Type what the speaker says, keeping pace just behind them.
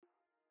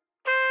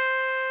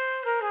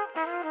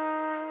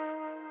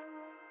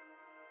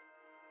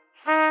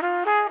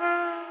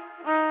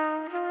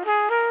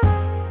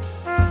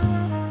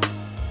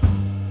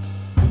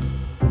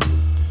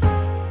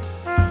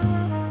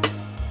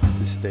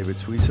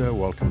Lisa.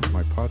 Welcome to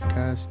my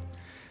podcast.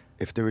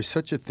 If there is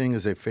such a thing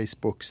as a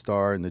Facebook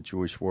star in the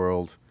Jewish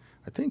world,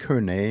 I think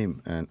her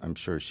name, and I'm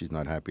sure she's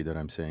not happy that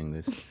I'm saying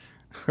this,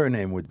 her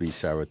name would be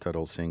Sarah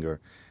Tuttle-Singer.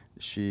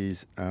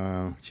 She's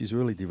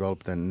really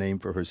developed a name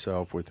for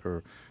herself with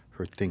her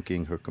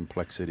thinking, her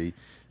complexity.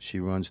 She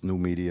runs new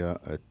media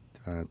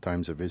at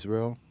Times of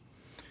Israel.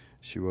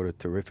 She wrote a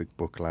terrific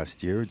book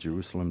last year,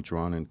 Jerusalem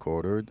Drawn and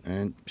Quartered,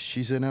 and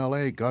she's in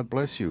L.A. God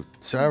bless you.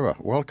 Sarah,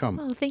 welcome.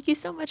 Oh, thank you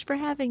so much for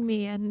having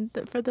me and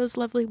for those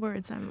lovely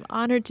words. I'm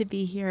honored to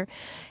be here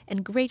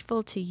and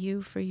grateful to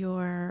you for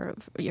your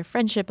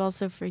friendship,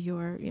 also for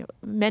your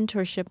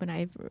mentorship. When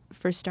I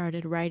first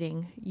started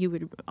writing, you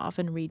would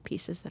often read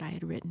pieces that I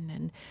had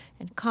written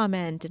and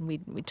comment, and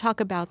we'd talk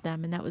about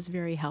them, and that was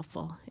very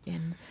helpful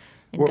in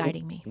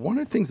guiding me. One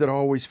of the things that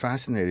always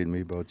fascinated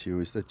me about you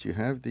is that you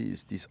have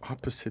these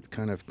opposite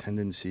kind of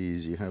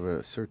tendencies. You have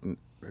a certain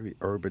very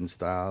urban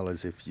style,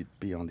 as if you'd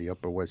be on the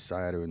Upper West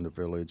Side or in the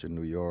Village in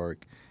New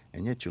York,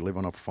 and yet you live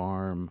on a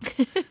farm.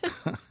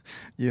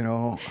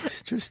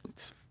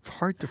 It's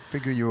hard to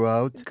figure you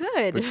out.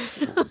 Good. But it's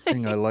one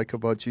thing I like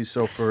about you.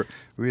 So for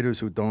readers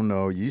who don't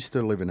know, you used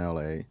to live in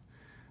L.A.,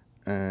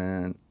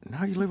 and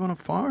now you live on a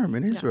farm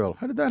in Israel. Yeah.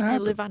 How did that happen? I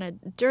live on a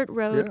dirt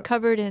road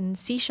covered in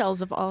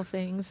seashells of all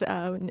things,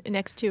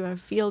 next to a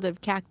field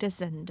of cactus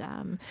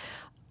and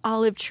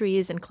olive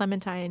trees and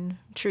clementine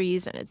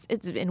trees, and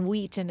it's in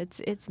wheat, and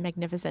it's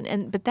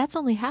magnificent. But that's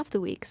only half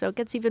the week, so it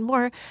gets even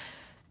more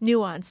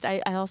nuanced.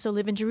 I also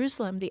live in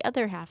Jerusalem the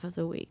other half of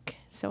the week.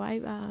 So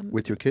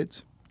with your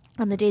kids?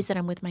 On the days that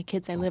I'm with my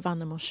kids, I live on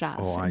the Moshav.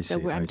 Oh, I see.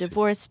 I'm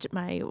divorced.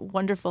 My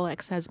wonderful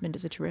ex-husband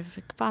is a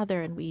terrific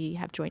father, and we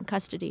have joint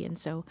custody. And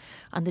so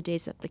on the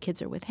days that the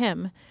kids are with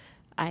him,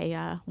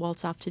 I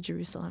waltz off to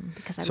Jerusalem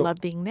because I love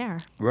being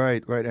there.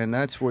 Right. And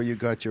that's where you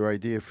got your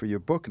idea for your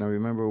book. And I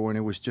remember when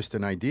it was just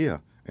an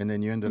idea, and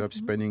then you ended up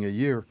spending a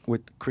year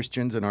with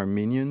Christians and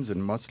Armenians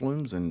and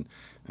Muslims and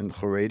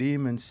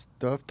Haredim and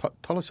stuff.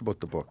 Tell us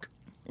about the book.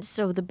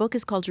 So the book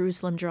is called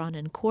Jerusalem Drawn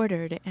and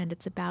Quartered, and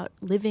it's about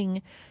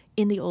living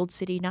in the Old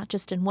City, not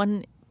just in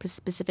one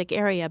specific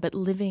area, but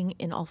living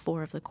in all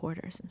four of the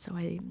quarters. And so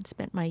I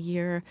spent my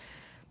year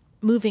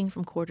moving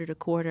from quarter to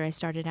quarter. I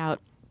started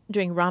out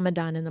during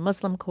Ramadan in the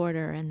Muslim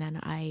quarter, and then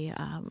I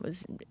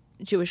was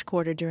Jewish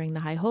quarter during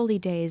the High Holy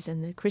Days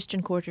and the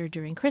Christian quarter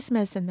during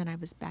Christmas, and then I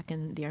was back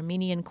in the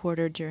Armenian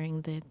quarter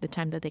during the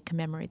time that they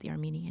commemorate the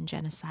Armenian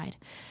genocide.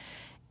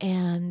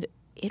 And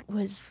it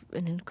was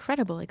an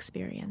incredible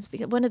experience,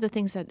 because one of the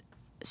things that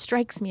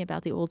strikes me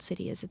about the Old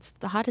City is it's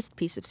the hottest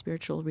piece of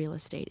spiritual real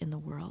estate in the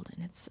world,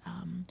 and it's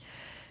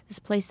this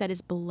place that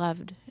is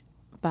beloved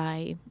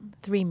by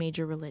three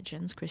major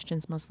religions,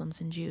 Christians,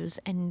 Muslims, and Jews,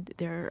 and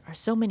there are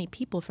so many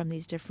people from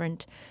these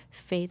different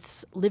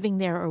faiths living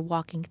there or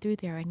walking through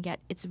there, and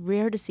yet it's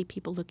rare to see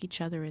people look each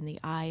other in the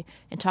eye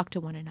and talk to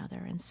one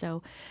another. And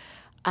so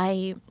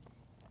I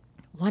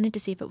wanted to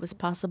see if it was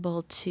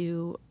possible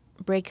to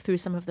break through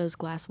some of those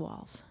glass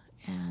walls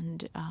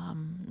and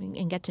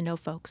get to know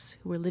folks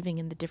who were living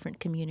in the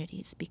different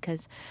communities,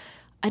 because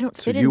I don't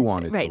fit in. So you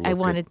wanted right? To look I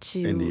wanted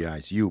to in the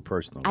eyes. You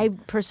personally. I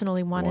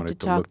personally wanted to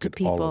talk to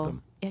people, all of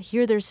them.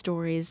 Hear their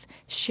stories,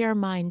 share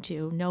mine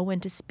too, know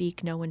when to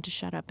speak, know when to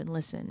shut up and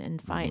listen,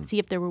 and see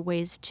if there were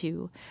ways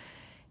to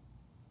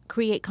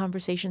create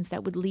conversations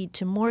that would lead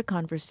to more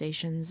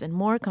conversations and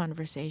more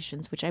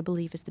conversations, which I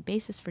believe is the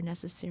basis for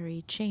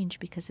necessary change,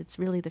 because it's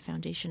really the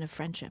foundation of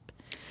friendship.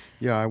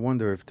 Yeah, I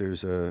wonder if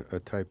there's a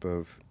type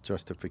of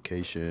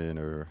justification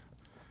or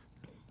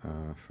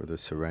for the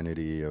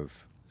serenity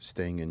of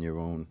staying in your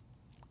own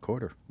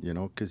quarter,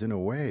 because in a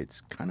way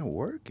it's kind of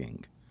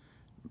working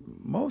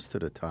most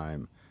of the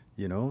time,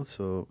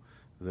 so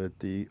that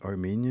the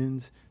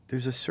Armenians,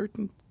 there's a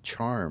certain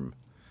charm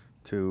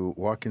to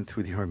walking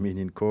through the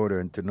Armenian quarter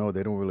and to know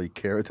they don't really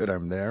care that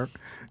I'm there,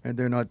 and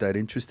they're not that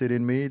interested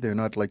in me. They're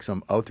not like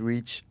some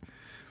outreach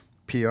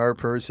PR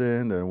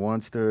person that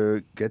wants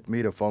to get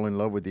me to fall in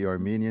love with the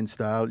Armenian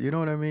style. You know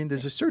what I mean?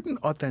 There's a certain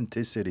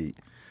authenticity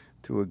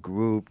to a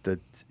group that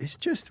is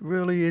just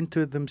really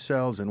into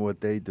themselves and what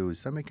they do.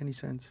 Does that make any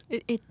sense?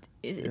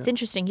 It's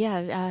interesting,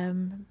 yeah.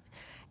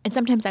 And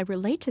sometimes I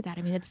relate to that.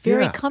 I mean, it's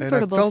very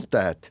comfortable. And I felt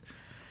that.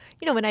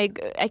 When I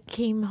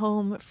came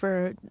home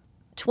for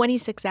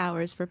 26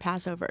 hours for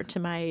Passover to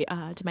my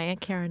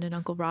Aunt Karen and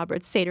Uncle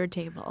Robert's Seder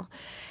table.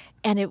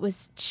 And it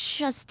was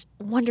just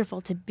wonderful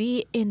to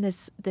be in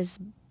this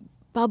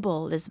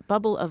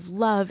bubble of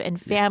love and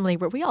family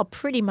where we all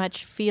pretty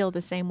much feel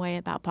the same way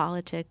about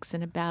politics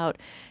and about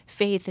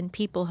faith and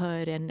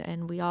peoplehood,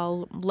 and we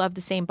all love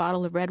the same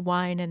bottle of red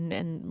wine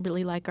and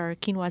really like our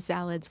quinoa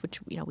salads, which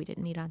we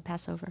didn't eat on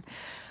Passover.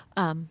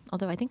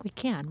 Although I think we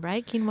can,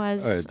 right?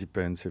 Quinoa's... It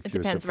depends if it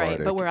you're depends, Sephardic.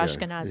 Right? But we're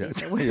Ashkenazi,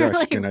 so we're you're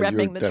like Ashkenazi.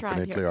 repping the You tribe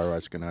definitely here. are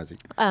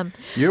Ashkenazi.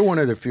 You're one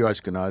of the few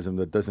Ashkenazim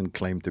that doesn't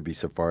claim to be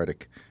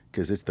Sephardic,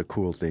 because it's the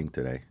cool thing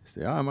today.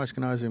 Say, I'm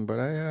Ashkenazim, but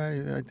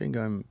I think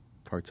I'm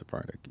part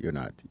Sephardic. You're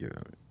not. You're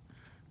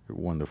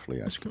wonderfully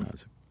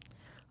Ashkenazim.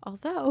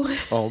 Although,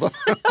 Although,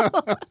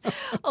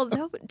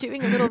 although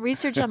doing a little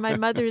research on my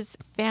mother's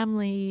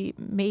family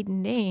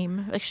maiden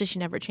name, actually she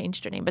never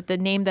changed her name, but the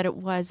name that it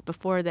was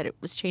before that it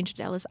was changed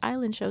to Ellis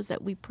Island shows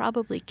that we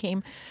probably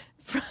came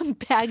from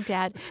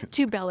Baghdad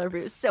to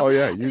Belarus. So, oh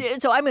yeah, you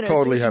so I'm going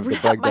totally to have the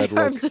wrap my Baghdad look.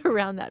 arms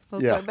around that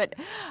folklore. Yeah. But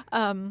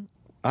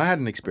I had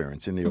an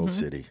experience in the old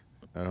city.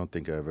 I don't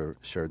think I ever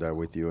shared that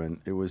with you. And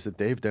it was the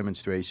day of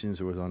demonstrations.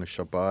 It was on a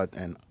Shabbat,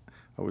 and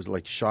I was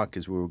like shocked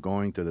as we were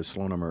going to the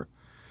Slonomer.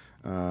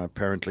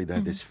 Apparently, they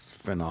had this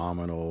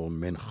phenomenal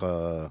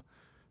mincha,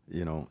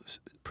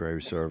 prayer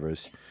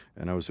service.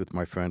 And I was with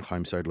my friend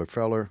Chaim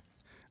Seidler-Feller.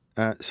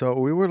 So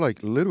we were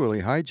like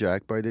literally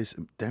hijacked by this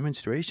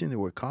demonstration. There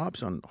were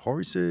cops on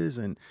horses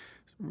and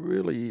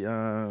really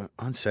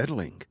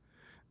unsettling.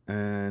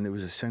 And there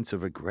was a sense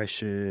of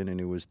aggression, and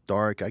it was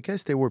dark. I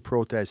guess they were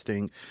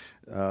protesting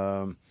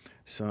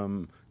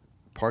some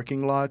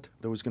parking lot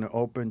that was going to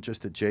open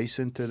just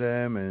adjacent to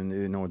them, and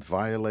it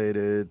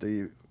violated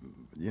the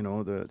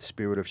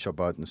spirit of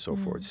Shabbat and so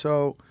forth.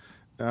 So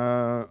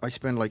I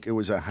spent it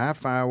was a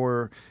half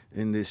hour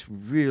in this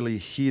really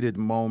heated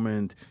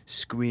moment,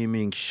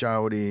 screaming,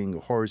 shouting,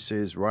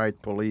 horses,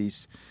 riot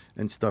police,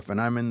 and stuff. And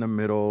I'm in the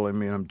middle. I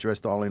mean, I'm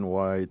dressed all in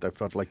white. I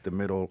felt like the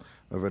middle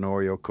of an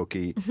Oreo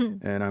cookie.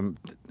 And I'm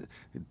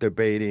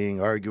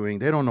debating, arguing.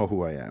 They don't know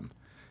who I am.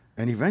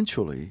 And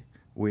eventually,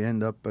 we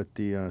end up at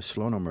the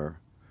Slonomer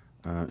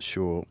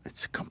shul.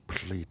 It's a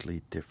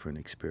completely different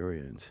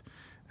experience.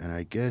 And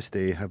I guess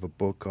they have a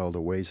book called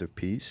The Ways of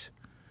Peace.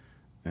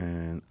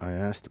 And I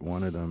asked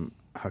one of them,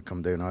 how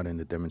come they're not in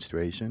the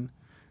demonstration?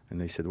 And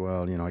they said,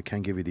 well, I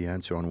can't give you the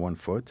answer on 1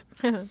 foot.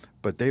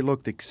 But they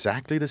looked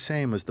exactly the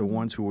same as the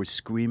ones who were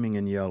screaming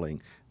and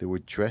yelling. They were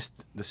dressed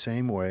the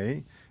same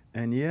way.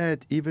 And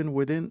yet, even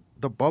within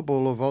the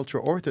bubble of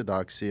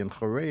ultra-Orthodoxy and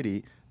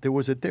Haredi, there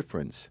was a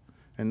difference.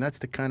 And that's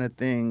the kind of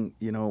thing,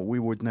 we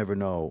would never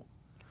know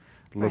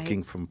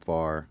looking from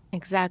far.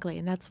 Exactly.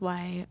 And that's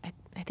why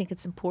I think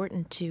it's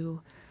important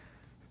to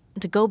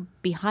go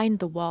behind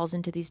the walls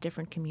into these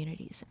different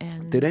communities.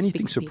 And did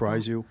anything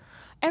surprise you?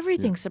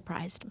 Everything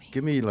surprised me.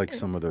 Give me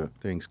some of the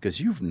things,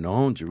 because you've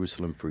known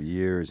Jerusalem for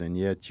years, and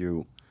yet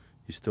you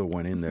still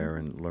went in there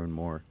and learned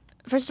more.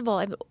 First of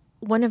all,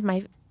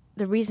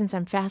 the reasons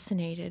I'm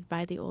fascinated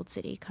by the Old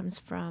City comes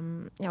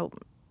from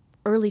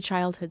early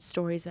childhood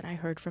stories that I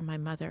heard from my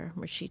mother,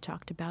 where she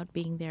talked about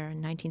being there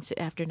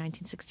after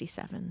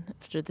 1967,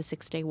 after the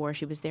Six-Day War.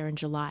 She was there in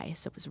July,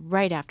 so it was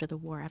right after the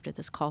war, after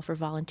this call for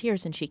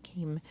volunteers, and she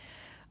came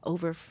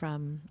over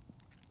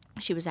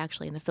she was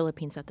actually in the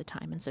Philippines at the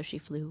time, and so she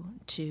flew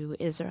to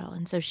Israel.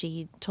 And so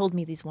she told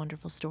me these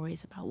wonderful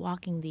stories about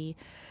walking the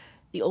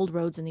old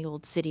roads in the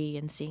Old City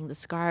and seeing the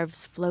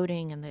scarves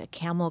floating and the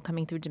camel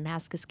coming through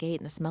Damascus Gate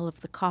and the smell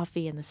of the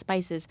coffee and the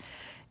spices.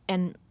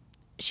 And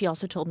she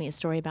also told me a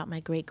story about my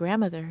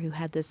great-grandmother who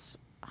had this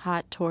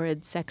hot,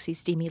 torrid, sexy,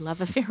 steamy love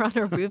affair on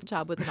her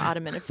rooftop with an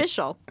Ottoman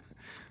official.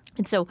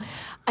 And so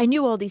I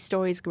knew all these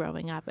stories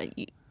growing up,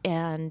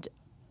 and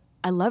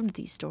I loved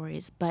these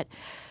stories, but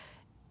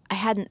I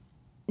hadn't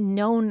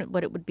known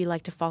what it would be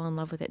like to fall in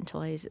love with it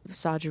until I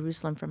saw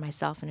Jerusalem for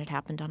myself, and it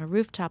happened on a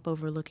rooftop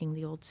overlooking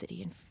the Old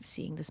City and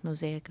seeing this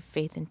mosaic of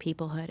faith and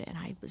peoplehood, and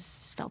I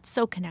felt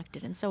so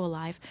connected and so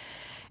alive.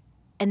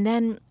 And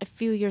then a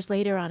few years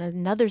later on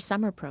another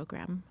summer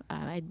program,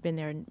 I'd been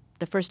there,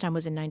 the first time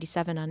was in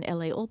 97 on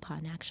LA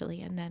Ulpan,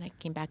 actually, and then I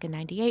came back in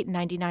 98. In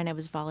 99, I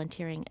was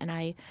volunteering, and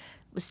I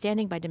was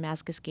standing by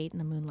Damascus Gate in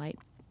the moonlight,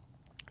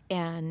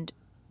 and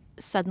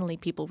suddenly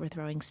people were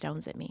throwing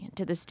stones at me. And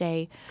to this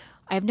day,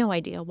 I have no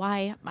idea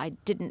why. I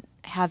didn't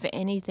have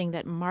anything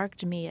that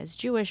marked me as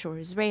Jewish or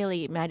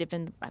Israeli. It might have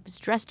been I was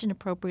dressed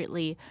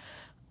inappropriately.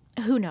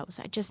 Who knows?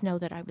 I just know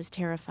that I was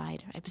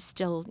terrified. I was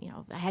still,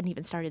 I hadn't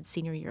even started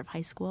senior year of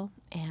high school.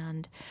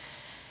 And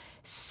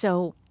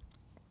so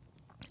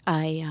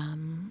I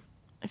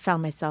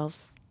found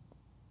myself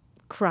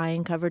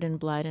crying, covered in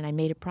blood, and I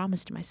made a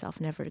promise to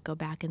myself never to go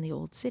back in the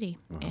Old City.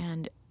 Uh-huh.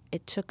 And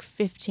it took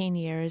 15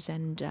 years,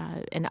 and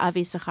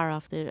Avi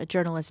Sakharov, a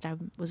journalist I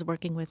was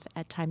working with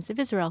at Times of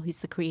Israel, who's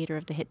the creator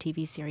of the hit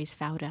TV series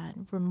Fauda, a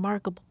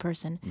remarkable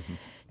person,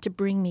 to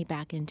bring me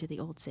back into the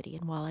Old City.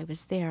 And while I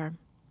was there,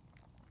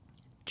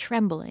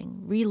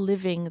 trembling,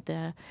 reliving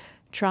the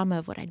trauma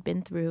of what I'd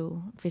been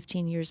through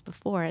 15 years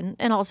before, and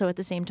also at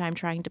the same time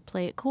trying to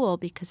play it cool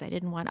because I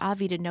didn't want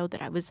Avi to know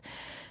that I was,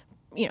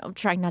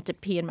 trying not to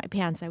pee in my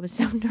pants. I was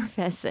so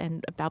nervous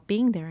and about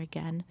being there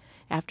again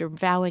after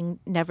vowing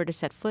never to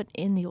set foot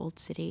in the Old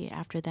City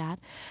after that.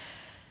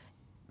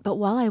 But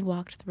while I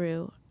walked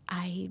through,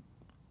 I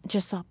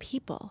just saw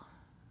people.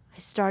 I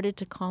started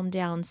to calm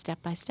down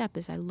step by step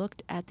as I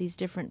looked at these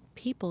different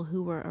people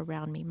who were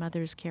around me,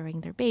 mothers carrying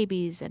their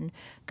babies and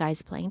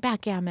guys playing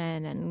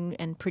backgammon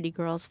and pretty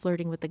girls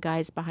flirting with the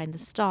guys behind the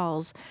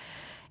stalls.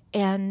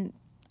 And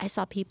I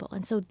saw people.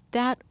 And so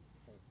that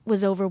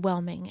was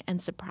overwhelming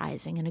and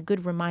surprising and a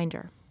good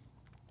reminder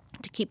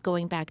to keep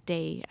going back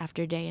day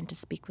after day and to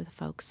speak with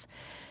folks.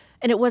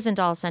 And it wasn't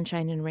all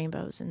sunshine and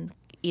rainbows and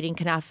eating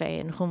kanafe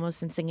and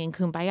hummus and singing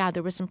kumbaya.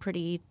 There were some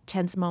pretty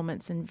tense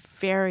moments and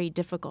very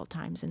difficult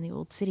times in the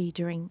old city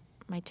during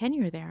my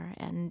tenure there.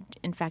 And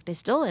in fact, I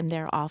still am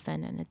there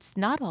often, and it's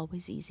not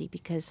always easy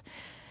because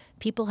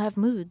people have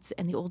moods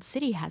and the old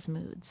city has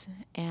moods.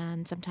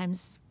 And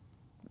sometimes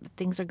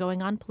things are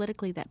going on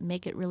politically that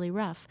make it really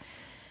rough.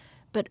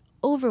 But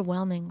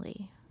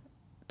overwhelmingly,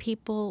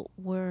 people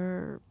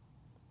were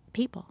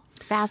people.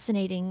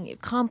 Fascinating,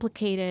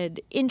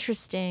 complicated,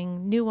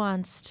 interesting,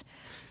 nuanced.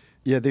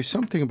 Yeah, there's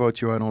something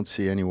about you I don't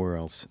see anywhere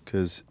else.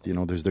 Because,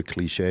 there's the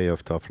cliche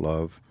of tough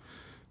love.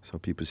 So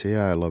people say,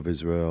 yeah, I love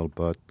Israel,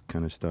 but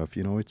kind of stuff.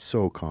 It's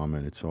so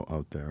common. It's so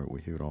out there.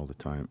 We hear it all the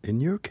time. In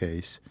your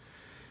case,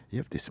 you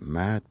have this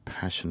mad,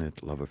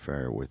 passionate love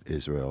affair with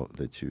Israel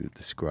that you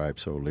describe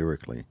so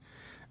lyrically.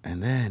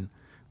 And then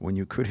when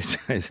you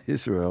criticize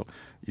Israel,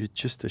 you're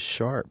just as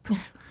sharp,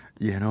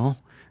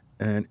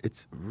 And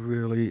it's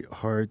really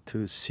hard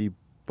to see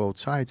both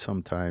sides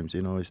sometimes.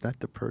 Is that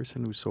the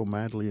person who's so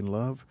madly in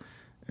love?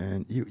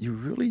 And you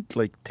really,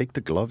 take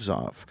the gloves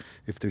off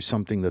if there's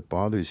something that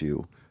bothers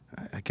you.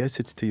 I guess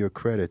it's to your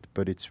credit,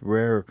 but it's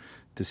rare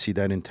to see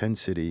that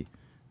intensity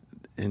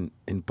in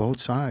both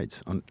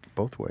sides, on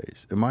both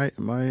ways. Am I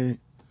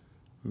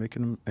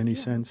making any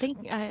sense?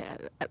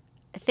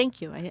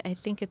 Thank you. I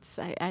think it's.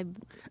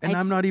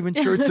 I'm not even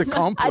sure it's a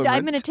compliment.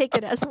 I'm going to take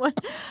it as one.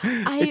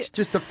 It's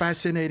just a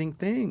fascinating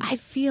thing. I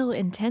feel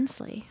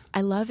intensely. I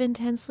love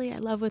intensely. I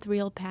love with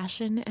real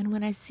passion. And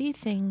when I see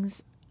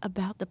things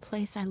about the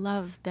place I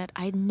love that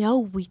I know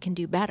we can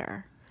do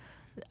better,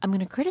 I'm going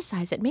to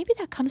criticize it. Maybe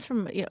that comes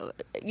from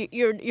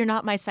you're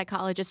not my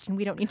psychologist, and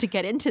we don't need to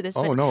get into this.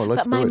 Oh no,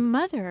 let's do it.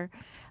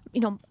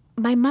 But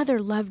my mother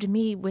loved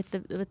me with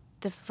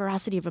the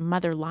ferocity of a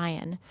mother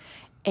lion,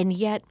 and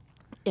yet,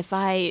 if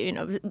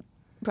I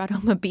brought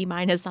home a B-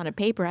 on a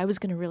paper, I was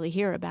going to really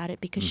hear about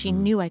it because she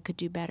knew I could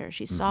do better.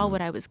 She saw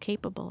what I was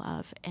capable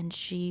of, and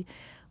she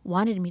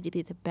wanted me to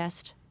be the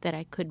best that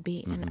I could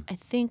be. And I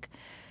think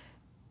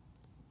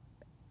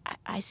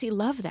I see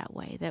love that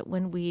way. That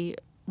when we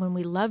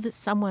love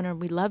someone or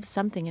we love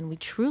something and we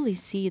truly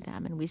see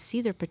them and we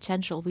see their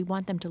potential, we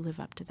want them to live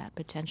up to that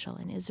potential.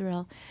 And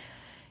Israel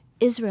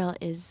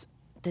is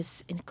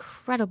this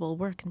incredible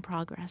work in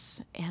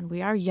progress, and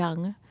we are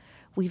young.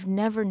 We've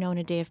never known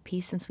a day of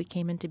peace since we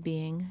came into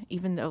being,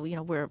 even though,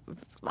 we're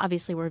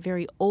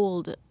very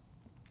old.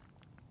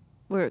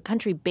 We're a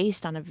country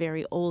based on a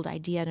very old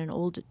idea and an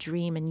old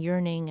dream and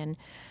yearning and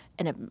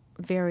a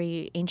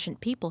very ancient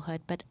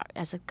peoplehood. But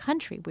as a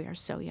country, we are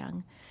so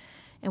young.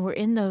 And we're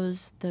in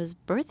those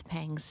birth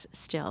pangs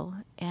still.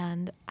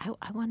 And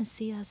I want to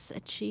see us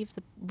achieve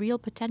the real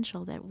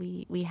potential that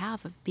we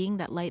have of being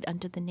that light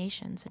unto the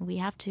nations. And we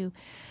have to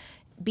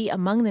be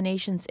among the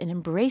nations and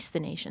embrace the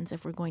nations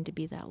if we're going to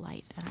be that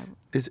light.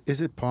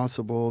 Is it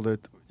possible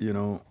that,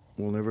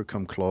 we'll never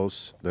come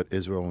close, that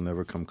Israel will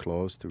never come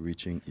close to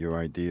reaching your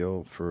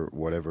ideal for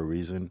whatever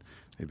reason?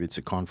 Maybe it's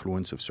a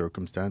confluence of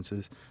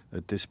circumstances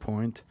at this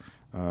point.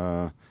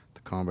 The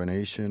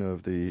combination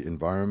of the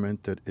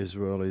environment that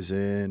Israel is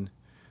in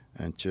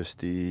and just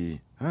the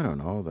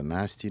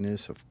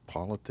nastiness of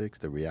politics,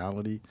 the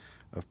reality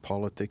of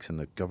politics and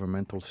the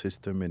governmental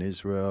system in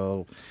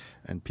Israel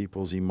and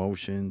people's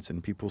emotions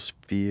and people's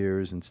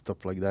fears and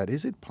stuff like that.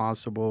 Is it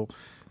possible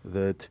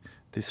that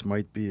this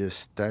might be a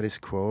status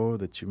quo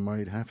that you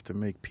might have to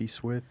make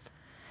peace with?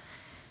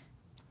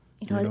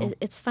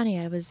 It's funny.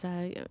 I was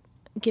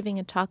giving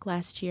a talk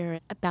last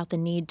year about the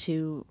need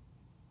to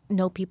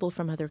know people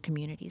from other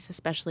communities,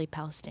 especially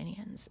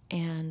Palestinians.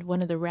 And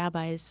one of the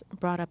rabbis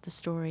brought up the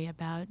story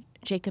about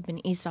Jacob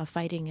and Esau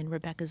fighting in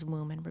Rebekah's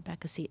womb, and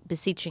Rebekah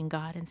beseeching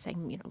God and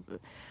saying,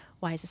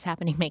 why is this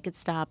happening? Make it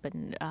stop.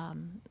 And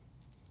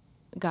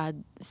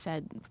God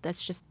said,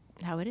 that's just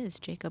how it is.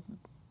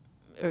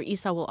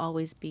 Esau will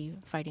always be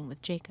fighting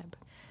with Jacob.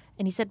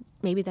 And he said,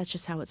 maybe that's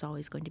just how it's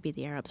always going to be.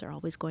 The Arabs are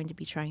always going to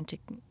be trying to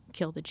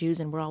kill the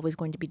Jews, and we're always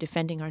going to be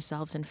defending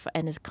ourselves in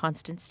a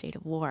constant state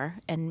of war.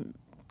 And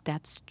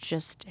that's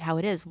just how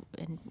it is,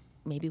 and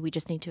maybe we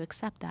just need to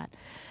accept that.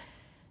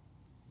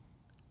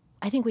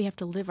 I think we have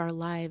to live our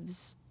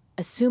lives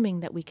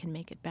assuming that we can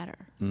make it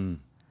better. And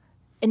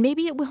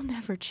maybe it will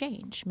never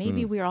change.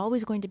 Maybe we're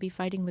always going to be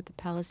fighting with the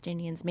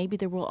Palestinians. Maybe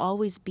there will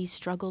always be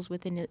struggles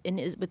with the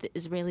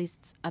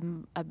Israelis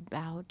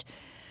about,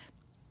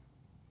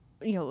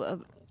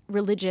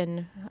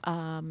 religion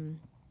and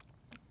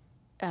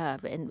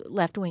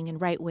left wing and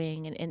right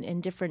wing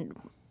and different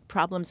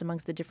problems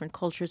amongst the different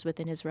cultures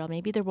within Israel.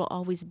 Maybe there will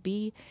always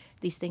be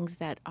these things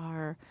that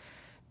I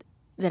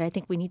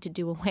think we need to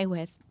do away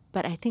with.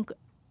 But I think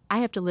I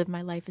have to live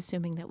my life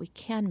assuming that we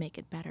can make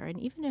it better. And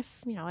even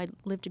if, I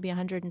live to be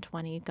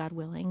 120, God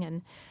willing,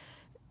 and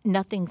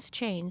nothing's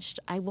changed,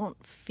 I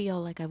won't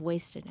feel like I've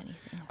wasted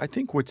anything. I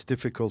think what's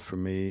difficult for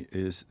me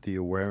is the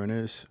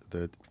awareness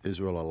that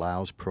Israel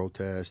allows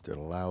protest, it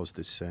allows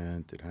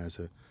dissent, it has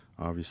a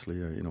obviously,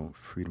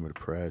 freedom of the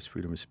press,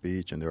 freedom of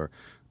speech, and there are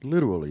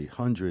literally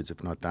hundreds,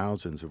 if not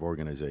thousands, of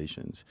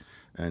organizations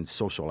and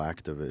social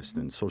activists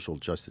and social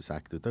justice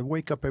activists that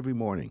wake up every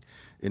morning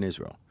in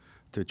Israel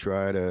to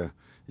try to,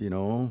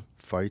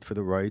 fight for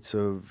the rights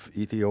of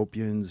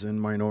Ethiopians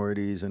and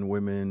minorities and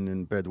women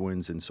and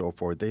Bedouins and so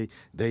forth.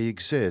 They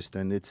exist,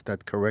 and it's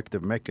that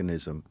corrective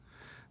mechanism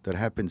that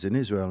happens in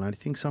Israel. And I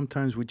think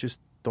sometimes we just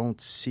don't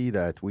see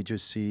that. We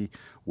just see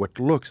what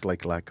looks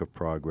like lack of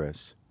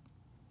progress.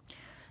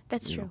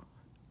 That's true.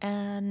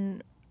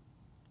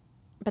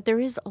 But there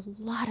is a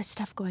lot of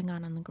stuff going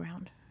on the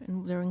ground.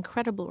 And there are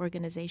incredible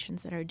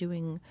organizations that are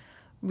doing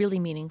really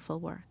meaningful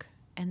work.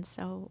 And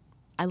so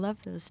I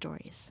love those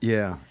stories.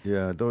 Yeah.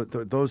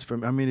 Those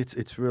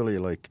it's really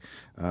like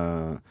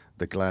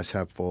the glass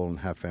half full and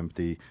half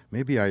empty.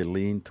 Maybe I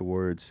lean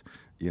towards,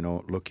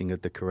 looking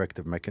at the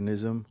corrective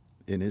mechanism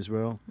in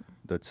Israel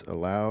that's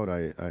allowed.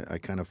 I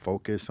kind of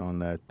focus on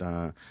that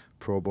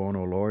pro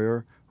bono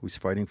lawyer who's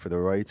fighting for the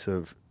rights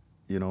of,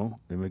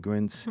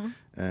 immigrants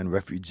and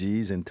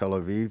refugees in Tel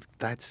Aviv.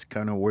 That's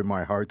kind of where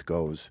my heart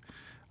goes.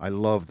 I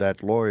love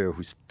that lawyer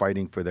who's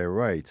fighting for their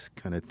rights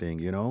kind of thing,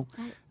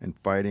 and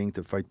fighting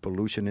to fight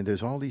pollution. And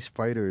there's all these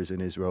fighters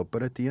in Israel.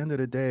 But at the end of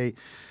the day,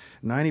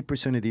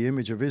 90% of the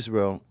image of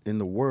Israel in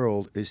the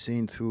world is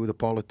seen through the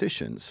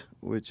politicians,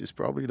 which is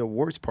probably the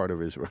worst part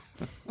of Israel.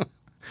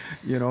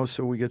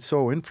 So we get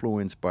so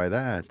influenced by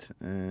that.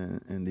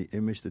 And the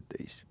image that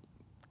they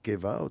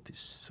give out is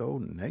so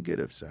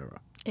negative, Sarah.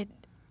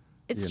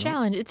 It's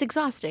challenging. It's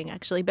exhausting,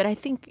 actually. But I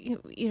think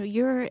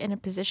you're in a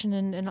position,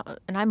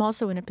 and I'm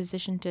also in a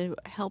position to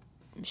help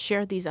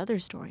share these other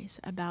stories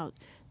about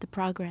the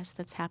progress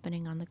that's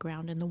happening on the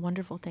ground and the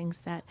wonderful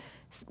things that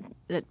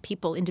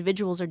people,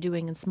 individuals, are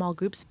doing and small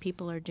groups of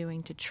people are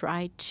doing to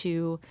try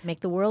to make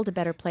the world a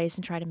better place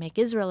and try to make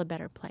Israel a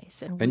better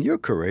place. And you're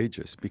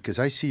courageous, because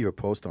I see your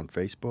post on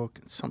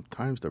Facebook, and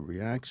sometimes the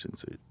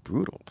reactions are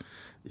brutal.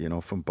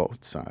 From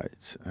both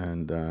sides.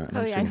 And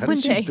I'm saying, how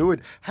does she do it?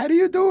 How do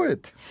you do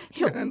it?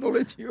 You handle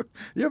it? You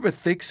have a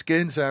thick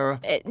skin, Sarah.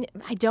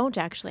 I don't,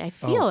 actually. I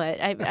feel it.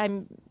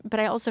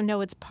 But I also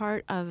know it's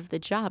part of the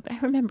job. I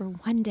remember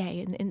one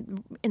day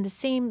in the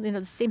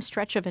same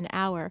stretch of an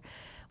hour,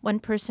 one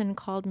person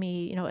called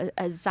me,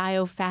 a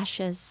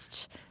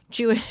Zio-fascist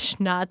Jewish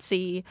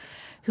Nazi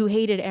who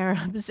hated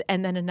Arabs,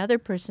 and then another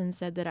person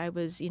said that I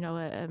was,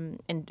 an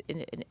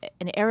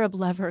Arab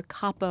lover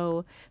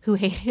capo who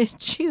hated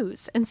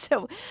Jews. And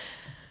so,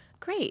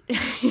 great.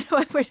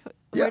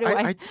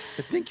 I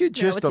think you're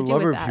just a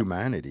lover of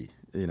humanity.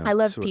 I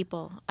love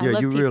people. I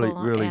love you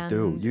people, really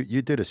do.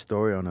 You did a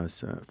story on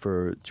us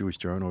for Jewish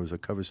Journal. It was a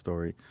cover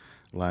story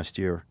last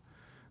year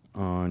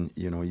on,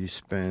 you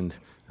spend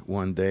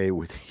one day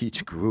with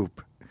each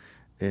group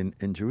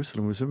in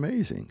Jerusalem. It was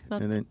amazing. Well,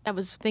 and then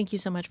thank you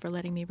so much for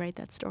letting me write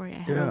that story. I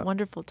had a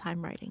wonderful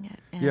time writing it,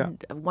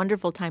 and a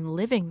wonderful time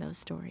living those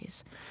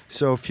stories.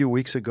 So a few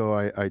weeks ago,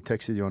 I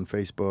texted you on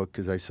Facebook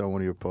because I saw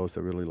one of your posts.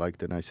 I really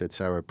liked it, and I said,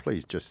 Sarah,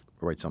 please just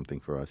write something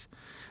for us.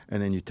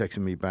 And then you texted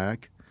me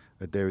back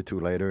a day or two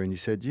later, and you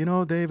said,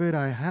 David,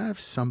 I have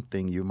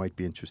something you might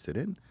be interested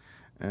in,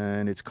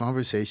 and it's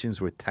conversations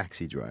with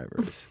taxi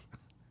drivers.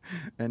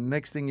 And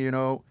next thing you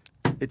know,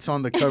 it's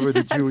on the cover of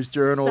the Jewish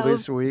Journal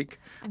this week,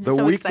 the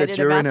week that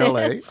you're in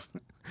LA.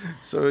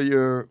 So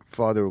your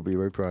father will be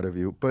very proud of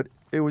you. But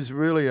it was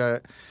really,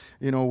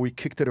 we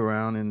kicked it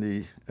around in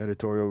the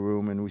editorial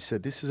room, and we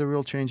said, this is a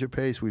real change of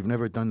pace. We've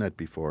never done that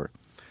before.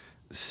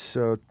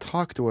 So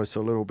talk to us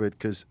a little bit,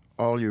 because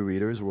all your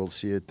readers will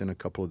see it in a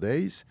couple of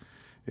days.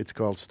 It's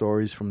called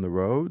Stories from the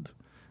Road,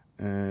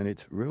 and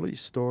it's really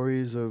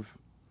stories of,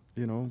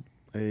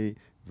 a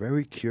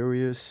very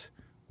curious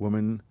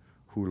woman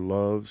who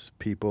loves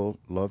people,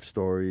 loves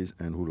stories,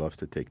 and who loves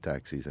to take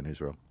taxis in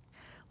Israel.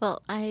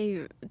 Well,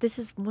 this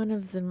is one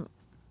of the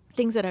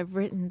things that I've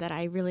written that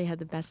I really had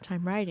the best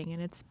time writing,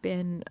 and it's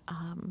been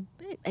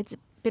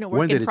a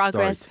work in progress. When did it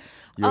start?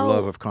 Your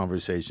love of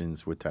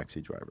conversations with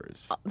taxi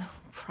drivers?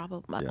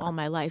 Probably all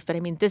my life. But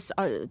I mean, this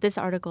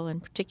article in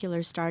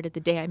particular started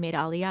the day I made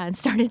Aliyah and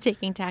started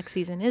taking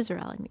taxis in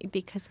Israel.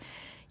 Because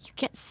you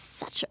get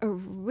such a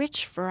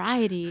rich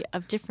variety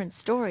of different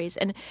stories.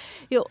 And,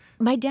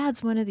 my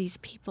dad's one of these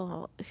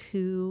people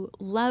who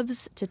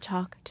loves to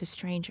talk to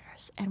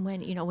strangers. And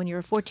when you're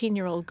a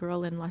 14-year-old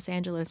girl in Los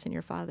Angeles and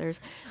your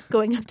father's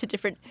going up to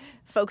different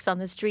folks on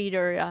the street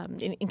or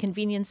in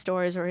convenience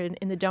stores or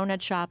in the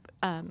donut shop,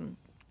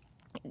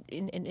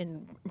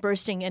 in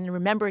bursting and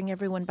remembering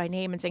everyone by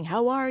name and saying,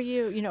 "How are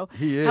you?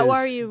 How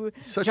are you,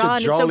 such John? A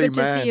it's so good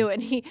man. to see you."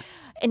 And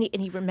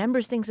he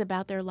remembers things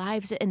about their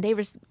lives, and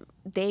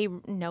they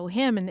know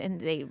him,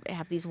 and they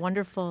have these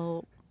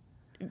wonderful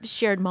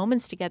shared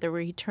moments together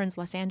where he turns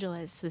Los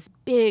Angeles, this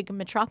big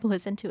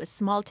metropolis, into a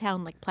small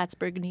town like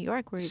Plattsburgh, New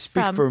York, where he's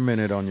from. Speak for a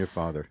minute on your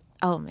father.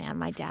 Oh, man,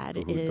 my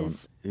dad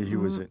is... He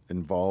was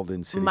involved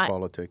in city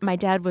politics? My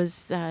dad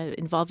was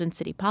involved in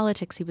city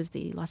politics. He was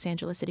the Los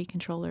Angeles city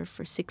controller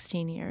for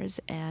 16 years.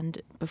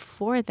 And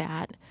before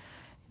that,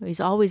 He's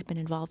always been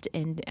involved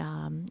in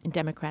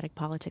Democratic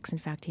politics. In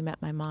fact, he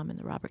met my mom in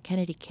the Robert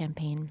Kennedy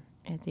campaign.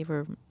 And they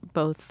were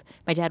both,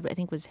 my dad, I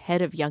think, was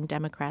head of Young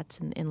Democrats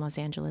in Los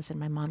Angeles, and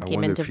my mom I came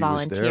wonder in to if he was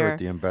volunteer. there at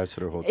the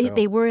Ambassador Hotel.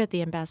 They were at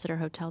the Ambassador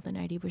Hotel the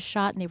night he was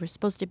shot, and they were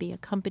supposed to be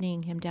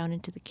accompanying him down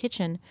into the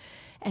kitchen.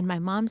 And my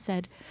mom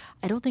said,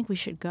 I don't think we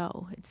should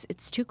go.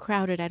 It's too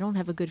crowded. I don't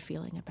have a good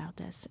feeling about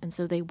this. And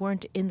so they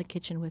weren't in the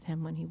kitchen with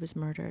him when he was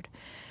murdered.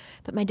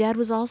 But my dad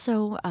was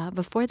also,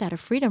 before that, a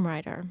freedom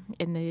rider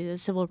in the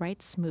civil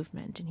rights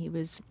movement, and he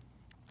was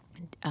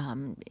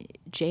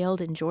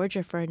jailed in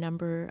Georgia for a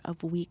number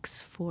of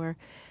weeks for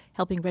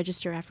helping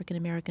register African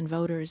American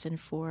voters and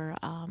for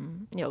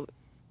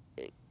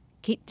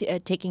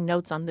taking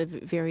notes on the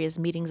various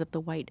meetings of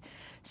the White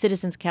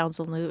Citizens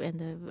Council and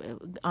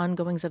the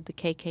ongoings of the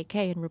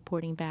KKK and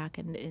reporting back.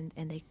 And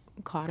they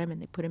caught him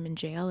and they put him in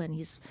jail. And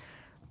he's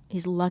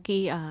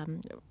lucky. A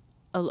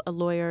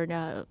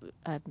lawyer.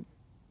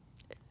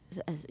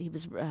 He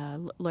was a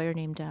lawyer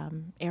named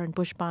Aaron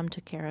Bushbaum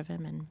took care of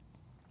him and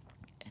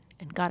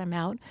got him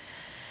out.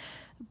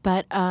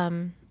 But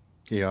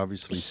he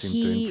obviously seemed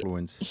to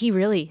influence. He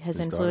really has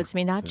his influenced daughter.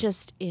 me, not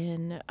just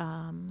in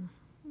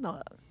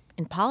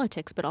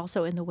politics, but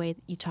also in the way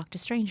that you talk to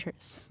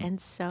strangers.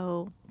 And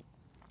so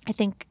I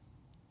think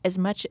as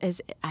much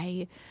as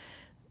I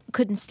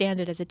couldn't stand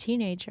it as a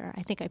teenager,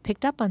 I think I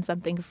picked up on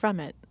something from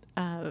it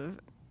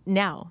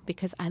now,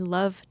 because I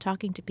love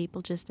talking to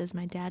people just as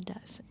my dad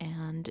does.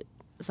 And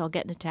so I'll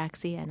get in a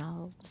taxi and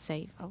I'll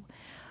say, oh,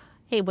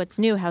 hey, what's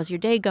new? How's your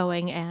day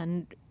going?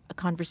 And a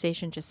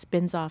conversation just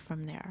spins off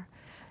from there.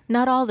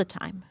 Not all the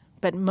time,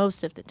 but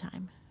most of the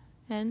time.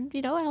 And,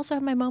 I also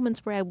have my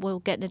moments where I will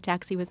get in a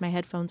taxi with my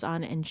headphones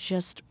on and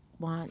just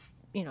want,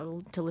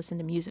 to listen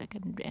to music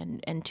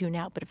and tune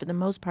out. But for the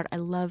most part, I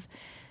love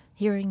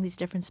hearing these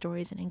different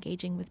stories and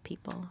engaging with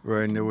people.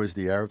 Right, and there was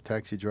the Arab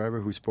taxi driver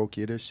who spoke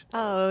Yiddish.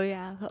 Oh,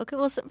 yeah. Okay,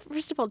 well, so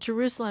first of all,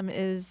 Jerusalem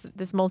is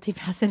this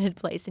multifaceted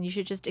place, and you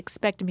should just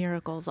expect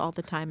miracles all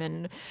the time.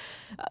 And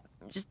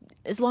just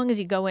as long as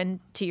you go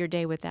into your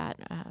day with that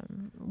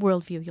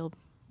worldview, you'll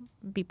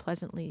be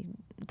pleasantly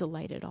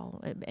delighted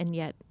and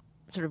yet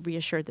sort of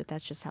reassured that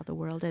that's just how the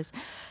world is.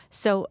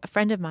 So a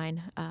friend of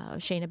mine,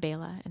 Shayna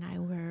Bela, and I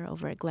were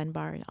over at Glen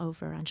Bar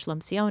over on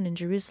Shlom Sion in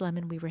Jerusalem,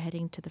 and we were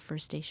heading to the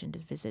first station to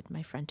visit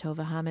my friend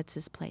Tova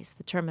Hamitz's place,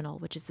 the Terminal,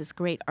 which is this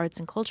great arts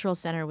and cultural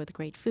center with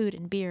great food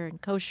and beer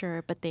and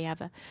kosher, but they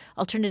have a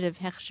alternative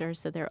hechsher,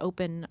 so they're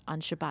open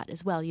on Shabbat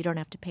as well. You don't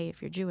have to pay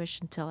if you're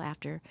Jewish until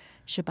after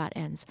Shabbat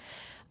ends.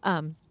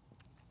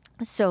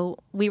 So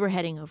we were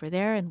heading over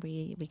there, and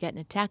we get in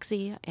a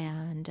taxi,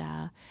 and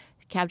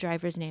cab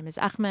driver's name is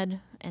Ahmed,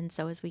 and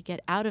so as we get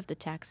out of the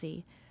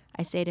taxi,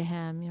 I say to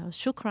him,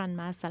 shukran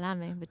ma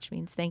salame, which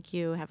means thank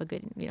you, have a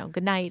good,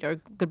 good night,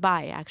 or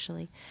goodbye,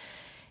 actually.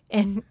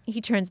 And he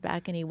turns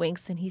back and he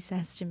winks and he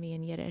says to me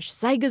in Yiddish,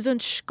 sei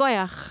gesund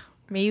shkoyach,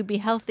 may you be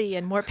healthy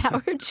and more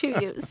power to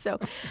you. So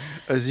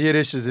as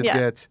Yiddish as it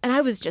gets. And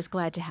I was just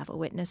glad to have a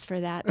witness for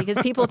that, because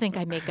people think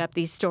I make up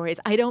these stories.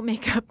 I don't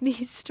make up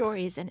these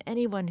stories, and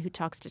anyone who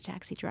talks to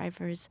taxi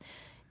drivers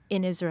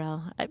in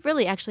Israel,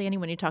 really actually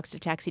anyone who talks to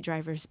taxi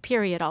drivers,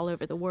 period, all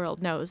over the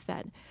world knows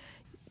that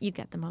you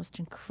get the most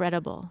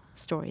incredible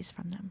stories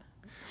from them.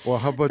 Well,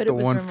 how about But the it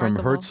was one from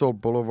remarkable. Herzl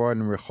Boulevard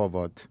in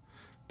Rehovot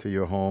to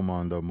your home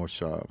on the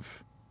Moshav?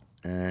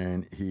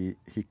 And he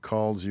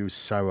calls you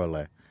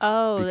Sarale.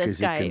 Oh, because this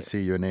guy. he can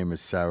see your name is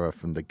Sarah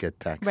from the Get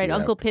Taxi Right, app.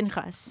 Uncle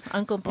Pinchas.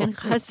 Uncle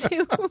Pinchas.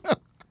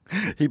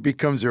 He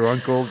becomes your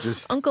uncle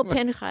just... Uncle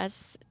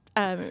Pinchas.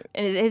 And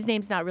his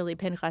name's not really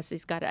Pinchas.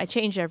 I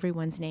change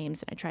everyone's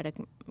names, and I try to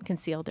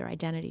conceal their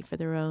identity for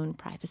their own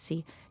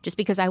privacy. Just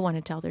because I want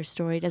to tell their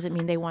story doesn't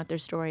mean they want their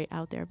story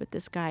out there. But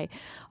this guy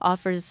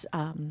offers...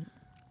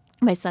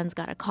 my son's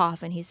got a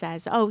cough, and he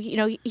says, oh,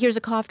 here's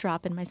a cough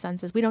drop. And my son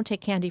says, we don't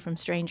take candy from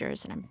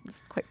strangers. And I'm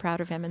quite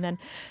proud of him. And then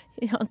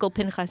Uncle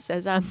Pinchas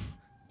says,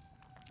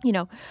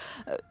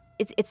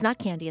 it's not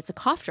candy, it's a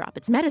cough drop,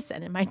 it's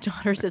medicine. And my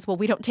daughter says, well,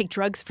 we don't take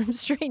drugs from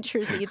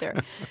strangers either.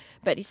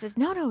 But he says,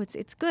 no,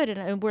 it's good.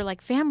 And we're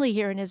like family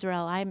here in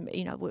Israel.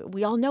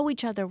 We all know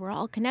each other. We're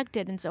all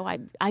connected. And so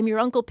I'm your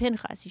Uncle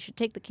Pinchas. You should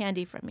take the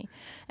candy from me.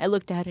 I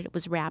looked at it. It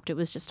was wrapped. It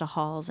was just a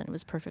Halls, and it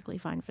was perfectly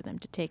fine for them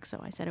to take. So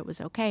I said it was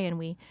okay, and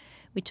we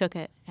took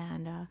it.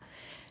 And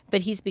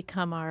but he's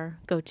become our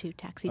go-to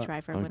taxi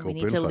driver when Uncle we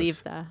need to Pinchas.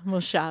 leave the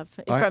Moshav.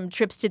 From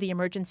trips to the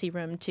emergency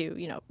room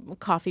to,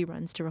 coffee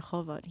runs to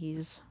Rehovot.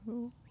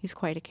 He's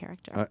quite a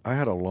character. I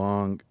had a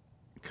long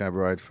cab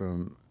ride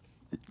from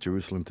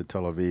Jerusalem to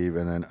Tel Aviv,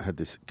 and then I had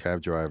this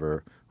cab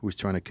driver who was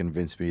trying to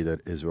convince me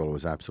that Israel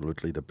was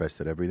absolutely the best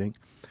at everything.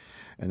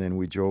 And then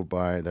we drove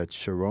by that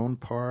Sharon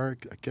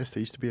Park. I guess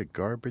there used to be a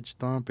garbage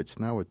dump. It's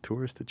now a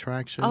tourist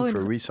attraction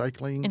for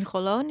recycling. In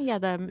Cholon,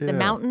 the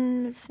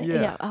mountain thing.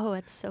 Yeah. Oh,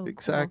 it's so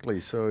Exactly.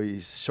 cool. So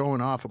he's showing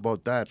off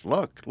about that.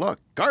 Look,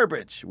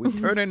 garbage. We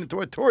turn it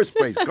into a tourist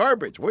place.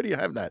 Garbage. Where do you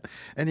have that?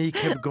 And he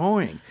kept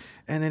going.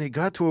 And then it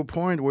got to a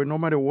point where no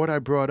matter what I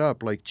brought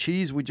up, like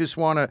cheese, we just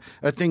want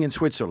a thing in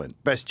Switzerland,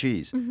 best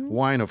cheese.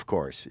 Wine, of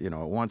course,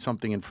 want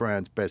something in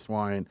France, best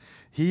wine.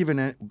 He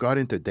even got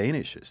into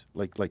Danishes,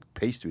 like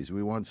pastries.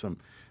 We want some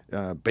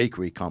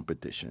bakery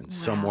competitions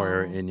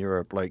somewhere in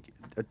Europe, like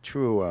a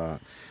true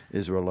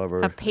Israel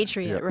lover. A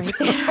patriot right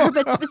there.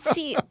 But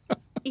see,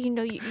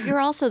 you're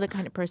also the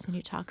kind of person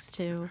who talks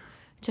to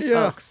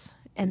folks.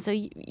 And so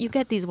you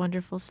get these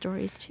wonderful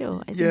stories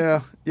too. I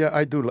think. Yeah,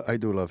 I do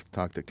love to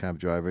talk to cab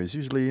drivers.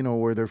 Usually,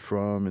 where they're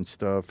from and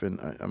stuff. And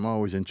I'm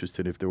always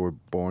interested if they were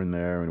born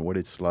there and what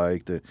it's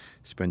like to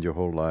spend your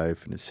whole life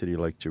in a city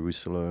like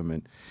Jerusalem.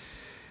 And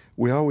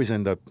we always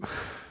end up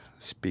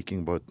speaking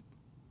about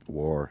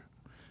war.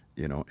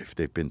 If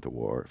they've been to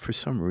war. For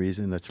some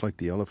reason, that's like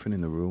the elephant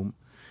in the room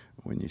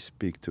when you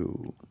speak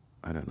to,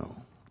 I don't know,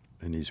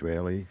 an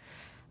Israeli.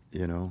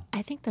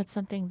 I think that's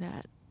something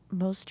that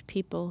most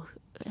people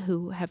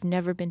who have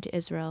never been to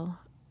Israel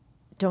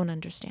don't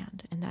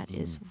understand, and that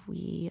is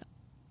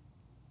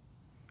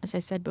as I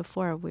said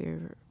before,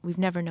 we've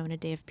never known a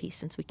day of peace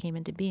since we came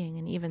into being,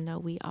 and even though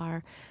we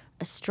are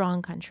a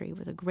strong country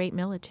with a great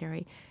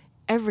military,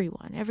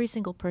 every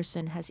single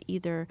person has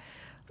either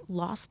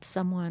lost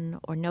someone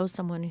or knows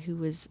someone who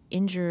was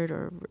injured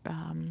or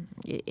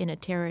in a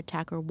terror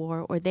attack or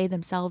war, or they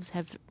themselves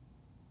have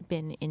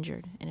been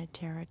injured in a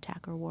terror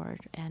attack or war,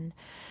 and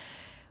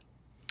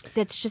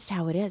that's just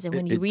how it is. And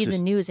when you read the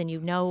news and you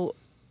know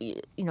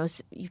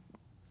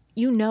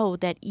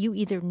that you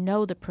either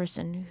know the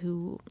person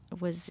who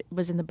was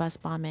in the bus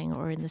bombing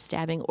or in the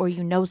stabbing, or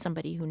you know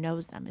somebody who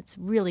knows them. It's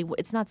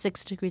not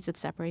 6 degrees of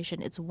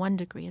separation. It's 1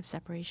 degree of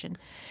separation.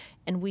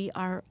 And we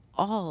are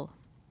all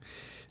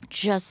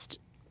just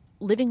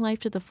living life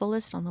to the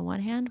fullest on the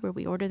one hand, where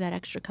we order that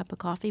extra cup of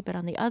coffee, but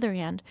on the other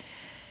hand,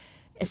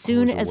 as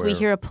soon as we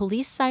hear a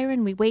police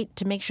siren, we wait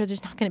to make sure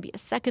there's not going to be a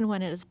second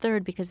one and a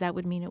third, because that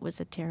would mean it was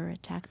a terror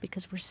attack,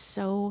 because we're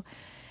so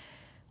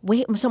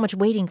much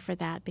waiting for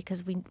that,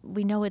 because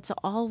we know it's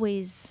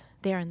always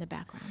there in the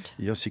background.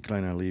 Yossi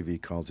Klein Halevi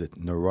calls it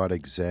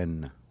neurotic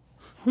Zen.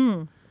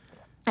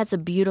 That's a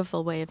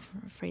beautiful way of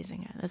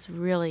phrasing it. That's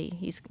really,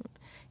 he's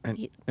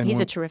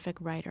a terrific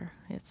writer.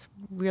 It's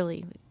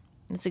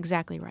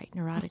exactly right,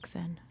 neurotic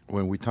Zen.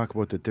 When we talk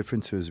about the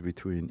differences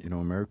between,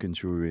 American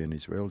Jewry and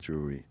Israel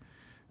Jewry,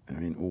 I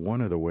mean,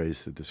 one of the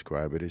ways to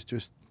describe it is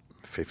just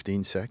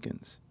 15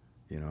 seconds.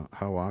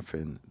 How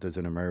often does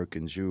an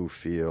American Jew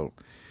feel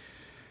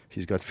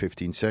he's got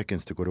 15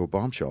 seconds to go to a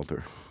bomb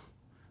shelter?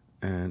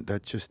 And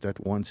that's just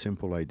that one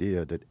simple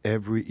idea that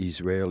every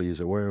Israeli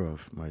is aware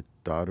of. My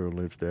daughter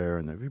lives there,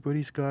 and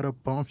everybody's got a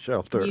bomb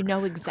shelter. You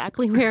know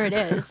exactly where it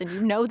is, and you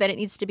know that it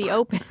needs to be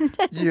opened.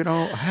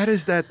 How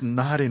does that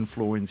not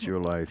influence your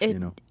life?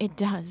 It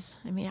does.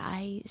 I mean,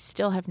 I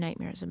still have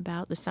nightmares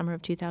about the summer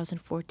of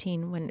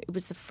 2014, when it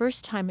was the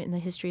first time in the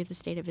history of the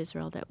State of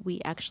Israel that we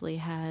actually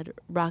had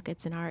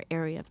rockets in our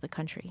area of the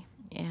country.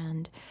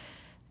 And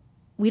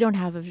we don't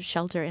have a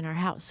shelter in our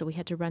house, so we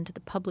had to run to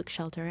the public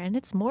shelter, and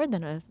it's more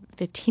than a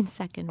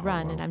 15-second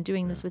run. Wow. And I'm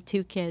doing this with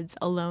 2 kids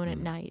alone at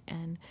night,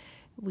 and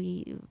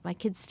my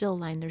kids still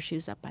line their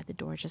shoes up by the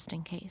door just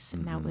in case,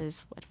 and that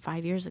was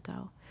 5 years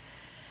ago.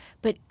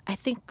 But I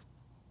think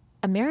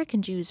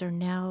American Jews are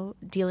now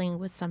dealing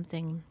with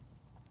something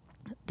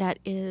that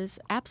is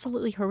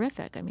absolutely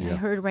horrific. I mean, I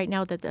heard right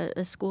now that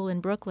a school in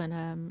Brooklyn,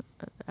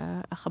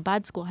 a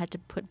Chabad school, had to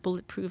put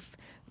bulletproof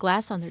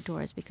glass on their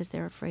doors because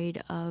they're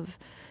afraid of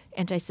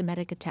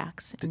anti-Semitic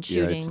attacks and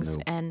shootings.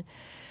 And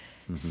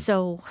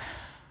so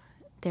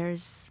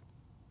there's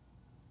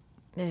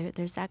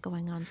that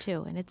going on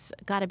too. And it's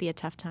got to be a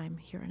tough time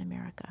here in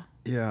America.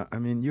 Yeah, I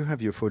mean, you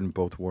have your foot in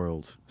both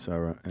worlds,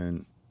 Sarah.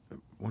 And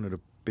one of the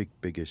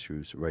big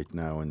issues right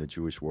now in the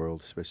Jewish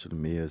world, especially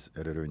me as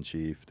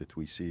editor-in-chief, that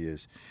we see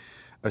is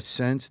a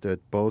sense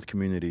that both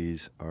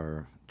communities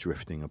are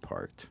drifting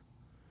apart.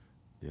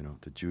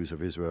 The Jews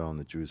of Israel and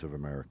the Jews of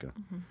America.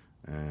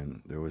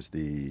 And there was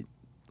the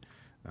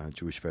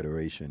Jewish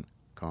Federation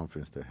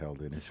conference they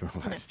held in Israel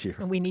last year.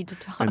 And we need to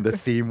talk. And the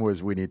theme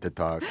was "We need to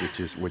talk," which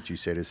is what you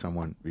say to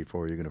someone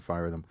before you're going to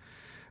fire them.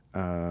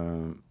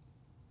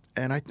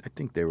 And I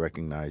think they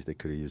recognized they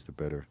could have used a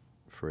better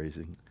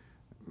phrasing.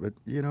 But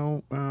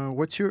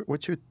what's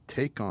your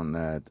take on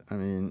that? I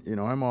mean,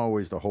 I'm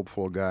always the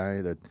hopeful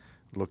guy that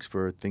looks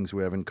for things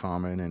we have in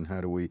common and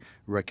how do we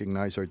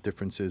recognize our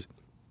differences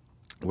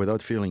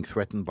without feeling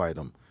threatened by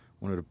them.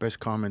 One of the best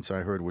comments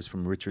I heard was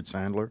from Richard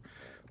Sandler,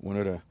 one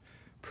of the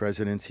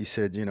presidents. He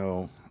said, he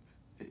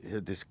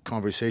had this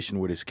conversation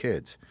with his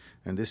kids,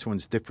 and this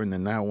one's different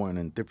than that one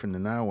and different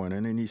than that one.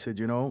 And then he said,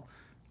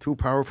 2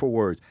 powerful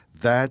words,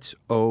 that's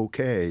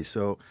okay.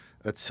 So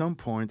at some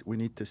point we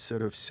need to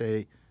sort of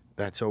say,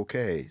 that's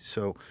okay.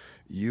 So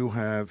you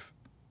have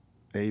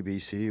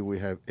ABC, we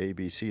have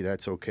ABC,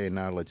 that's okay.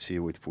 Now let's see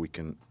if we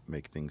can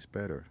make things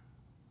better.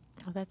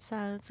 Oh, that's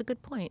a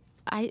good point.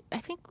 I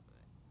think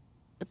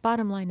the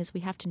bottom line is we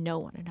have to know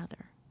one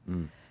another.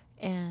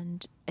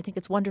 And I think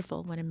it's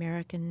wonderful when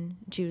American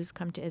Jews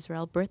come to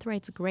Israel.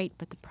 Birthright's great,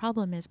 but the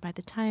problem is by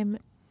the time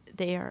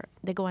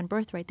they go on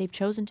birthright. They've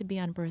chosen to be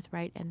on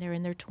birthright, and they're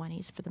in their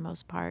 20s for the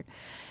most part,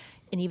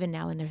 and even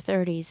now in their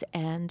 30s.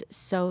 And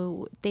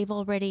so they've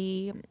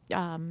already,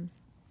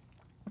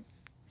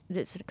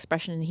 there's an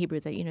expression in Hebrew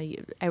that,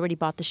 I already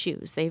bought the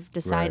shoes. They've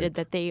decided Right.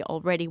 that they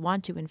already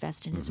want to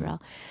invest in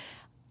Israel.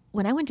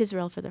 When I went to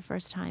Israel for the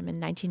first time in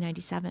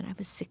 1997, I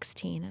was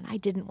 16, and I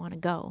didn't want to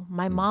go.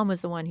 My mom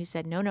was the one who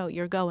said, no,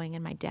 you're going,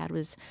 and my dad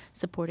was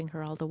supporting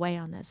her all the way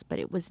on this. But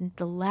it was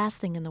the last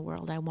thing in the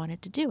world I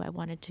wanted to do. I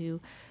wanted to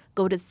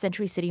go to the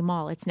Century City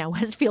Mall. It's now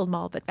Westfield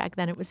Mall, but back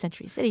then it was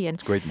Century City. And,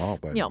 It's a great mall,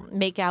 by the way.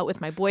 make out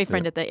with my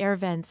boyfriend at the air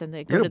vents and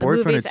You go had to a the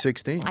boyfriend movies. at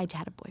 16? I'd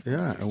had a boyfriend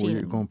Yeah, at and 16.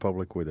 we're going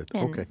public with it.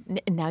 And Okay.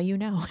 now you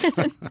know.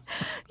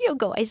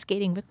 Go ice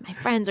skating with my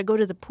friends or go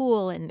to the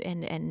pool and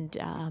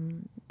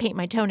paint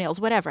my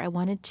toenails, whatever. I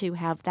wanted to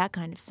have that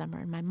kind of summer.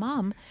 And my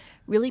mom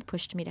really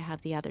pushed me to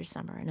have the other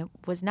summer. And it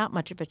was not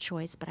much of a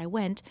choice, but I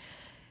went.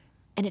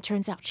 And it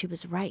turns out she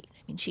was right.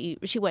 I mean, she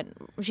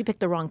picked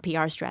the wrong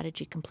PR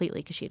strategy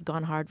completely because she had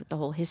gone hard with the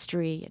whole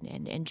history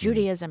and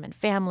Judaism and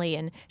family,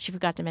 and she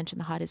forgot to mention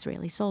the hot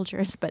Israeli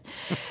soldiers. But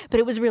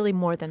it was really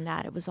more than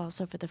that. It was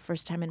also for the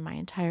first time in my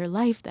entire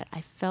life that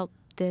I felt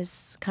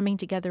this coming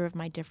together of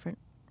my different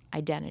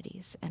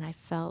identities, and I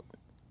felt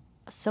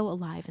so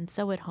alive and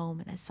so at home,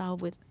 and I saw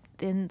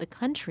within the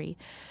country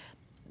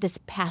this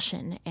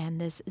passion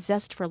and this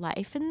zest for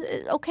life, and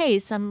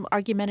some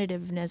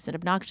argumentativeness and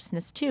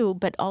obnoxiousness too,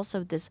 but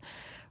also this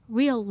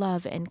real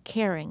love and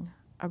caring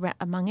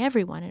among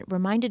everyone. It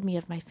reminded me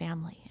of my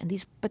family, and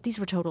these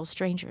were total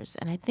strangers.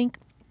 And I think,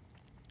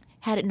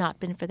 had it not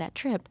been for that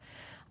trip,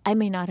 I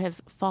may not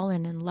have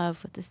fallen in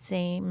love with the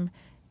same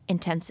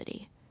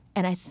intensity.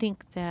 And I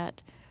think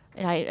that,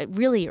 and I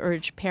really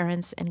urge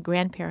parents and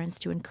grandparents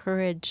to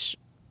encourage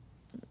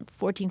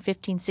 14,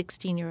 15,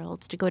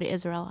 16-year-olds to go to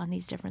Israel on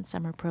these different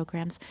summer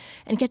programs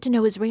and get to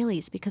know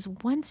Israelis, because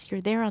once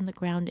you're there on the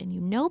ground and you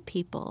know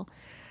people,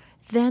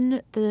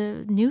 then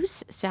the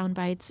news sound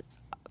bites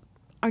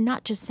are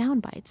not just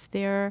sound bites.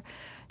 They're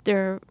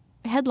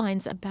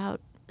headlines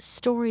about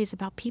stories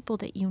about people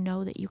that you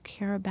know, that you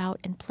care about,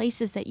 and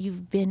places that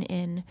you've been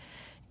in,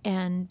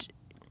 and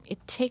it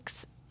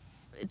takes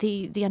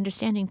the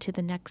understanding to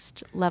the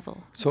next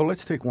level. So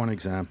let's take one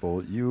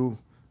example. You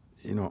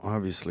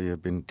obviously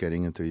have been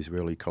getting into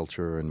Israeli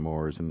culture and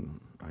mores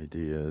and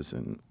ideas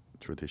and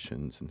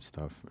traditions and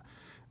stuff.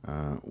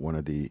 One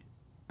of the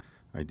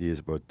ideas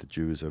about the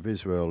Jews of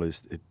Israel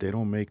is they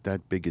don't make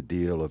that big a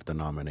deal of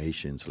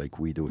denominations like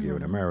we do here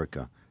in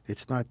America.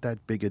 It's not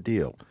that big a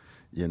deal,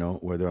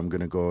 whether I'm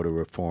going to go to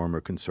Reform or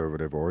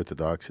Conservative or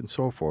Orthodox and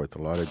so forth.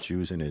 A lot of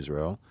Jews in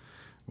Israel,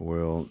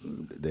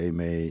 they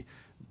may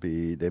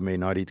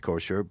not eat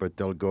kosher, but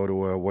they'll go to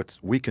what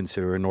we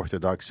consider an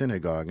Orthodox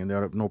synagogue, and they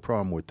have no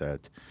problem with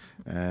that.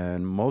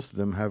 And most of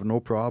them have no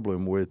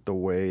problem with the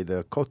way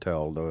the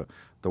Kotel,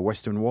 the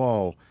Western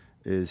Wall,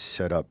 is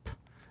set up.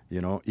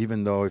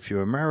 Even though if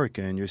you're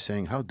American, you're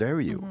saying, how dare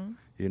you?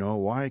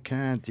 Why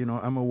can't,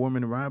 I'm a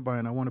woman rabbi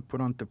and I want to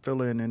put on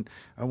tefillin and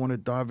I want to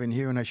daven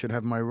here and I should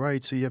have my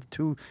rights. So you have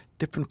two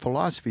different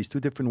philosophies, two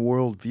different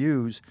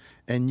worldviews,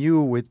 and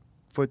you with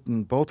foot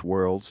in both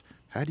worlds,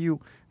 how do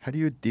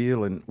you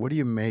deal and what do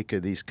you make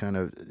of these kind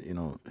of,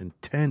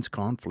 intense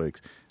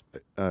conflicts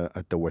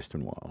at the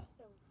Western Wall?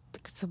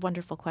 It's a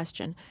wonderful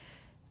question.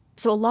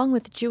 So along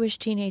with Jewish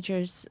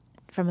teenagers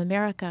from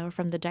America or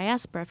from the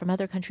diaspora, from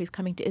other countries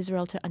coming to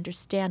Israel to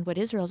understand what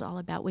Israel's all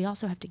about, we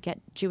also have to get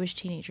Jewish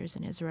teenagers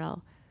in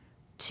Israel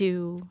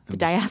to the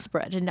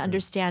diaspora and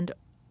understand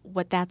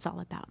what that's all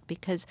about,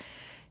 because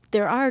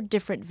there are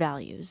different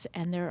values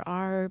and there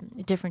are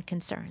different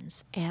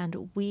concerns,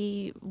 and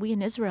we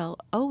in Israel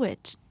owe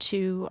it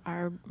to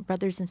our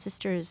brothers and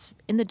sisters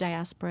in the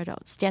diaspora to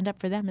stand up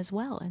for them as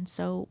well. And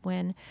so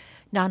when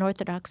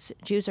non-Orthodox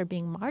Jews are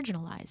being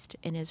marginalized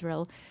in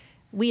Israel,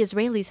 we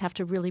Israelis have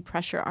to really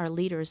pressure our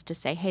leaders to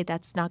say, hey,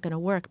 that's not going to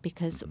work,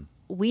 because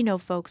we know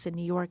folks in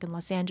New York and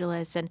Los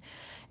Angeles and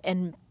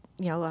in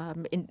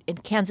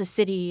Kansas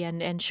City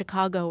and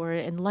Chicago or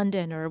in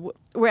London or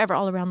wherever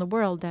all around the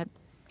world that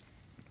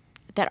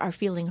are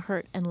feeling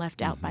hurt and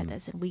left out by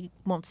this, and we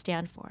won't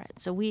stand for it.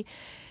 So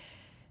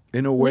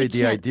in a way,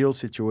 the ideal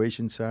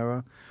situation,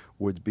 Sarah,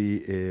 would be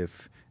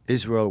if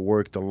Israel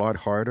worked a lot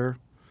harder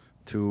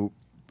to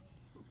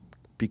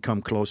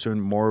become closer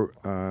and more,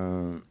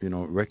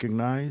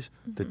 recognize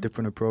the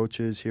different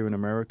approaches here in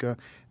America,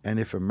 and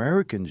if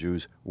American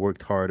Jews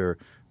worked harder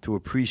to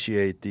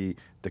appreciate the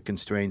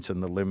constraints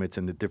and the limits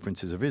and the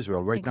differences of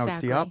Israel. Right now, it's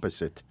the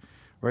opposite.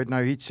 Right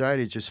now, each side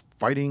is just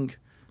fighting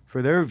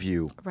for their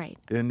view. Right.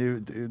 And it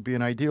would be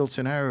an ideal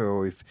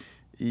scenario if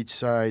each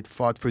side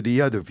fought for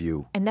the other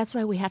view. And that's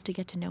why we have to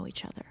get to know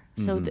each other.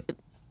 So,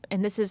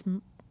 and this is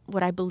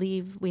what I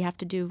believe we have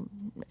to do,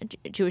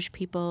 Jewish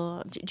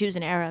people, Jews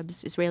and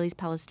Arabs, Israelis,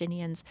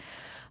 Palestinians,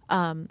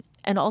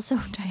 and also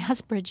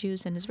diaspora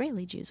Jews and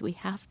Israeli Jews. We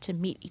have to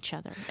meet each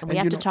other, and we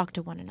have to talk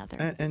to one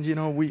another. And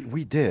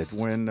we did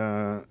when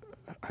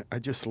I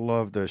just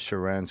love the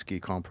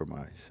Sharansky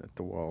compromise at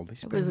the wall. They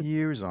spent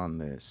years on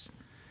this.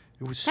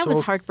 It was That so was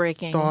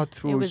heartbreaking. thought It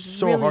through, was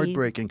so really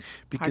heartbreaking,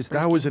 because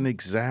that was an heartbreaking.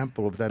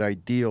 example of that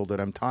ideal that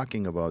I'm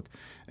talking about.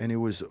 And it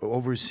was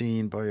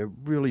overseen by a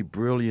really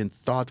brilliant,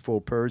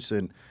 thoughtful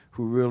person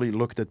who really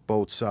looked at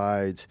both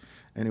sides.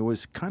 And it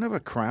was kind of a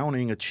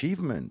crowning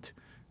achievement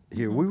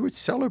here. Mm-hmm. We were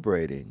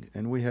celebrating,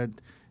 and we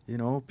had,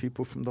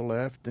 people from the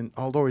left. And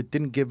although it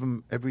didn't give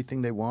them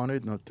everything they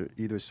wanted, not to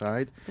either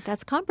side, But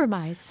that's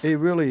compromise. it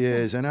really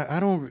is. And I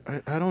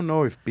don't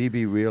know if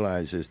Bibi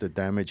realizes the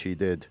damage he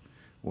did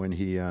when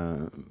he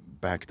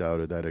backed out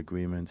of that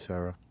agreement,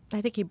 Sarah. I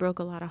think he broke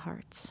a lot of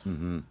hearts.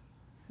 Mm-hmm.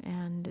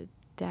 And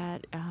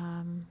that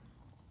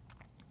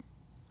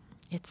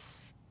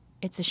it's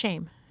a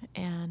shame.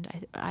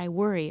 And I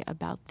worry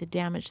about the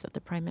damage that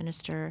the Prime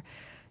Minister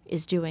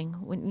is doing.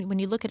 When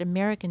you look at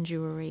American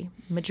Jewry,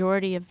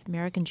 majority of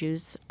American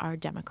Jews are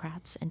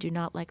Democrats and do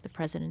not like the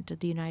President of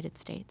the United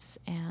States.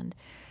 And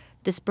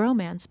this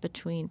bromance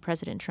between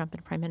President Trump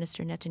and Prime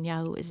Minister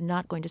Netanyahu is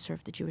not going to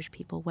serve the Jewish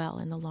people well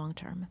in the long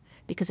term,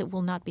 because it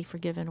will not be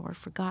forgiven or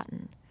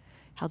forgotten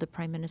how the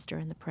Prime Minister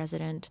and the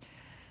President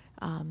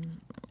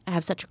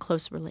have such a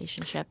close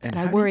relationship. And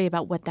I worry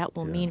about what that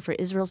will mean for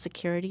Israel's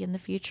security in the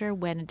future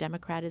when a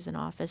Democrat is in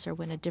office or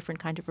when a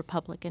different kind of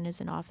Republican is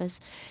in office,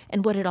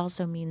 and what it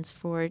also means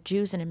for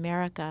Jews in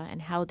America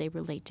and how they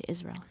relate to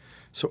Israel.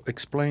 So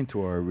explain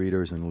to our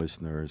readers and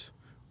listeners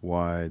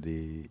why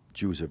the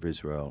Jews of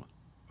Israel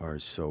are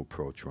so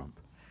pro-Trump.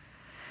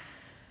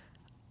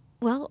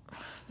 Well,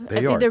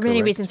 They there are many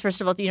correct? reasons.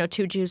 First of all,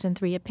 2 Jews and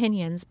 3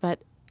 opinions, but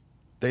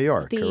They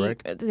are,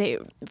 correct? They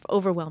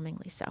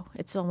overwhelmingly so.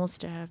 It's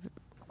almost,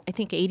 I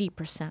think,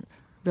 80%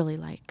 really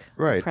like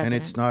the Right, and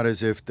president. it's not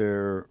as if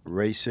they're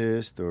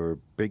racist or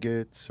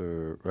bigots,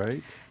 or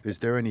right? Is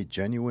there any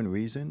genuine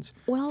reasons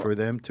for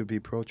them to be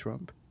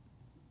pro-Trump?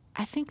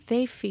 I think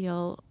they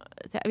feel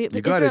that.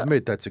 You got to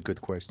admit that's a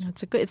good question.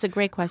 It's a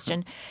great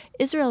question.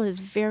 Israel is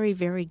very,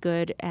 very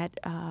good at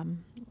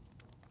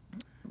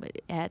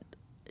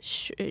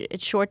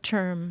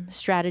short-term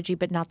strategy,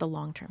 but not the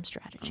long-term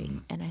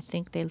strategy. And I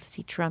think they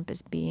see Trump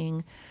as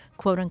being,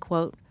 quote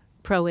unquote,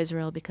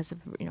 pro-Israel because of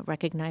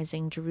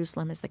recognizing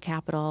Jerusalem as the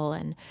capital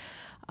and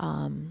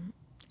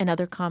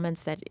other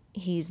comments that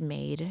he's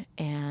made.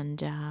 And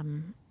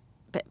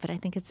but I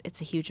think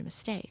it's a huge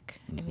mistake.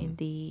 I mean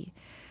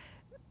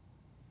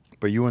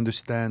But you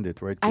understand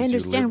it, right? 'Cause I you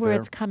understand live where there?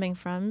 it's coming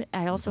from.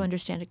 I also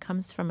understand it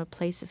comes from a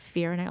place of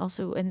fear,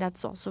 and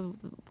that's also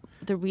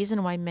the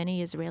reason why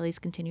many Israelis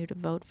continue to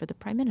vote for the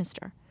Prime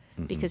Minister,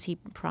 because he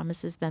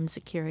promises them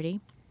security,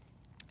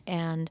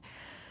 and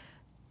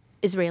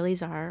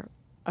Israelis are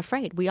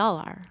afraid. We all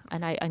are,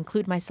 and I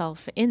include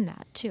myself in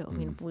that too. I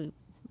mean,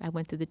 I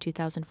went through the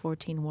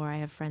 2014 war. I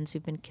have friends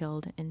who've been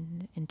killed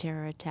in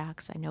terror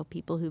attacks. I know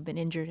people who've been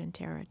injured in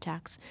terror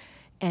attacks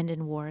and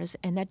in wars,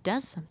 and that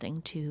does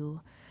something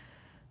to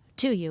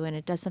you, and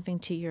it does something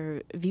to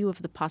your view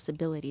of the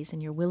possibilities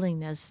and your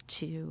willingness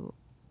to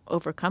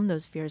overcome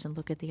those fears and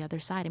look at the other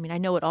side. I mean, I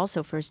know it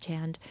also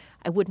firsthand.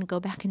 I wouldn't go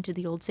back into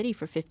the old city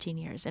for 15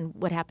 years. And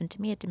what happened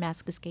to me at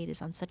Damascus Gate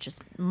is on such a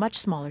much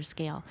smaller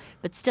scale.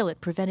 But still, it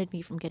prevented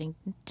me from getting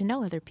to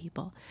know other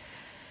people.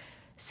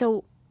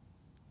 So,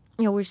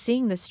 we're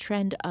seeing this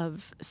trend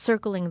of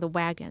circling the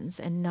wagons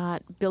and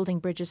not building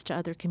bridges to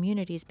other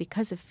communities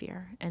because of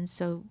fear. And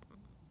so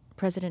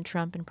President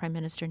Trump and Prime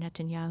Minister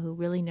Netanyahu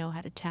really know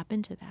how to tap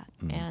into that.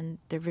 And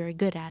they're very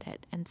good at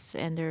it. And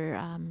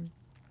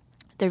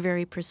they're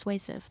very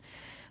persuasive.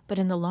 But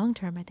in the long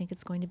term, I think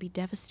it's going to be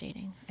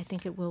devastating. I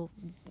think it will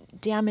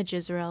damage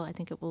Israel. I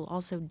think it will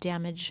also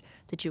damage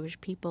the Jewish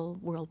people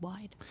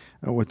worldwide.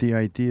 With the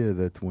idea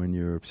that when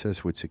you're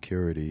obsessed with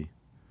security,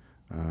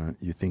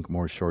 you think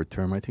more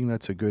short-term, I think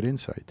that's a good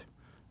insight.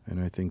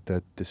 And I think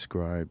that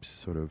describes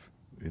sort of,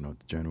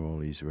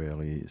 general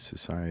Israeli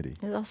society.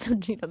 There's also,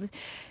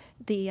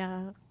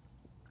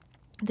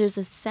 there's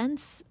a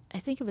sense, I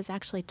think it was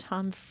actually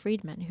Tom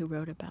Friedman who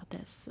wrote about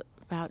this,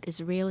 about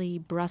Israeli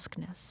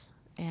brusqueness.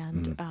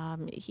 And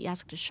he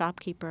asked a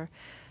shopkeeper,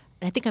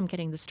 and I think I'm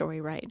getting the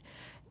story right.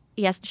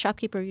 He asked the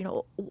shopkeeper,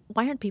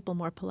 why aren't people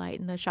more polite?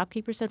 And the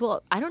shopkeeper said,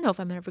 well, I don't know if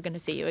I'm ever going to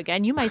see you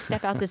again. You might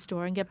step out this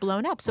door and get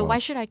blown up. So why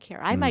should I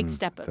care? I might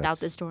step out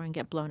this door and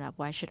get blown up.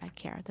 Why should I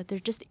care? That there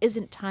just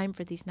isn't time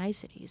for these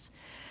niceties.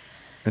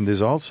 And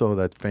there's also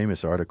that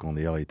famous article in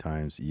the LA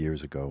Times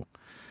years ago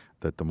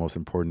that the most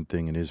important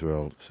thing in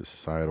Israel's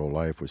societal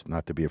life was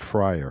not to be a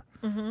friar,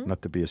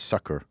 not to be a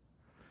sucker,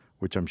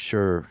 which I'm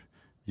sure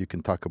you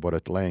can talk about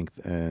at length.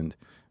 And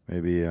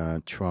maybe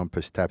Trump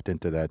has tapped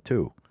into that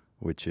too,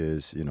 which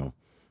is,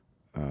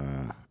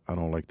 I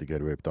don't like to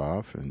get ripped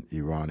off, and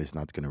Iran is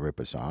not going to rip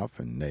us off,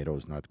 and NATO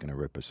is not going to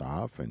rip us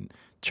off, and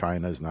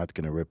China is not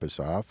going to rip us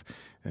off.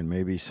 And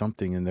maybe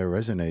something in there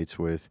resonates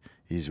with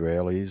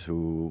Israelis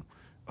who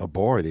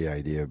abhor the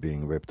idea of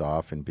being ripped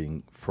off and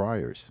being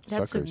friars,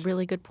 That's suckers. a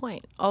really good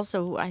point.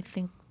 Also, I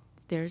think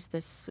there's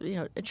this,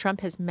 Trump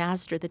has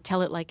mastered the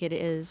tell it like it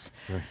is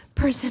Right.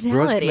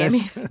 personality.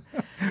 Brusqueness,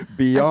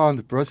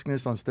 beyond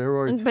brusqueness on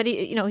steroids. But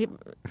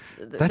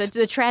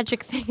the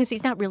tragic thing is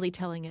he's not really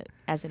telling it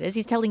as it is.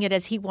 He's telling it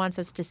as he wants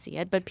us to see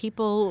it. But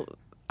people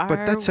are.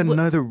 But that's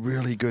another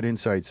really good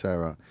insight,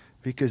 Sarah,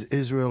 because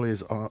Israel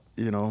is,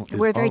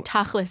 we're a very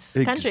tachless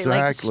country,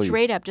 like Exactly.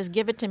 straight up. Just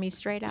give it to me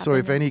straight up. So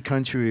if And any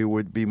country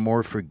would be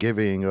more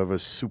forgiving of a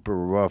super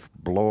rough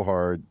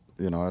blowhard,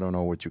 I don't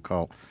know what you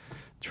call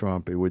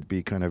Trump, it would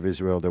be kind of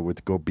Israel that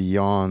would go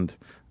beyond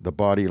the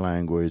body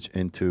language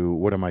into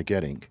what am I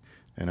getting?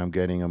 And I'm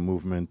getting a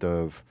movement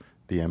of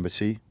the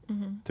embassy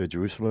to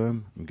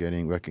Jerusalem. I'm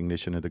getting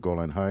recognition of the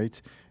Golan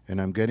Heights.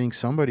 And I'm getting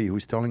somebody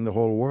who's telling the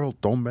whole world,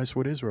 don't mess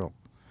with Israel.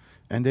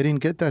 And they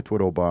didn't get that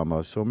with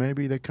Obama. So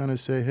maybe they kind of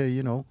say,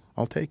 hey,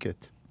 I'll take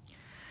it.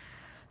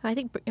 I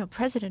think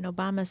President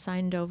Obama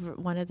signed over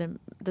one of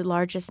the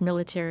largest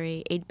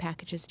military aid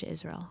packages to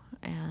Israel,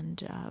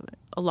 and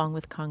along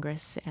with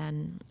Congress,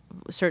 and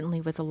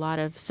certainly with a lot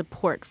of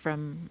support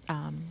from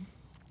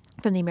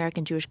the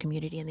American Jewish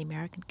community and the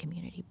American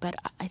community. But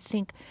I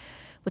think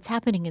what's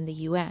happening in the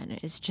UN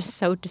is just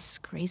so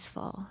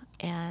disgraceful,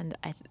 and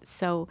I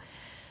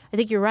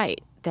think you're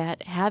right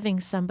that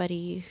having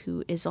somebody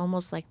who is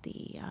almost like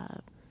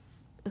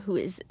who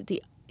is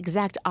the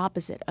exact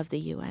opposite of the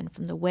UN,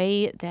 from the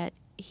way that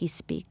he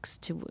speaks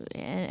to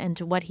and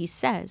to what he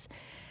says,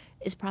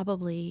 is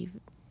probably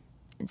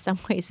in some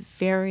ways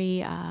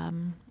very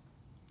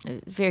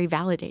very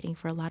validating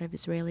for a lot of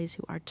Israelis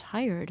who are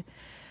tired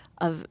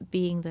of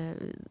being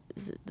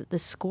the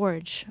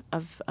scourge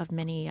of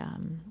many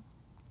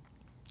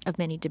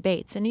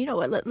debates. And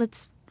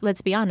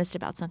let's be honest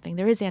about something.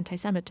 There is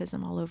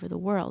anti-Semitism all over the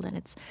world, and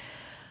it's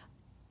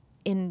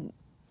in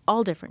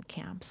all different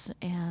camps.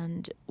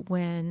 And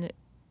when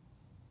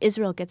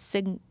Israel gets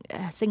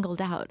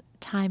singled out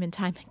time and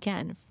time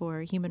again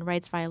for human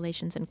rights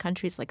violations, and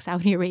countries like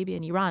Saudi Arabia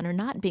and Iran are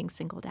not being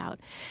singled out,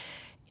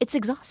 it's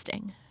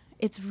exhausting.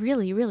 It's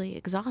really, really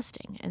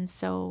exhausting. And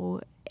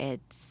so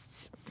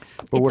it's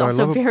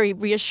also very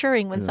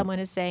reassuring when someone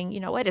is saying,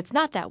 it's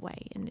not that way.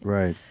 And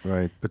Right.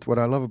 But what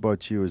I love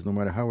about you is no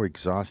matter how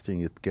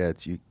exhausting it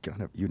gets, you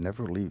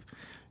never leave,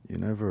 you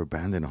never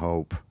abandon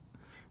hope.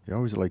 You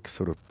always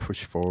sort of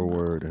push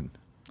forward. And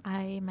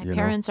my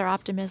parents are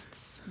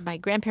optimists. My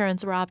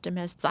grandparents were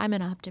optimists. I'm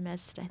an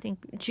optimist. I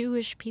think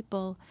Jewish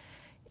people,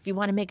 if you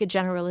want to make a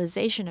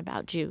generalization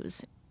about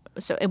Jews,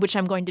 which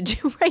I'm going to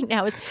do right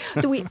now, is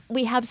that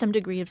we have some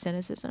degree of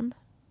cynicism,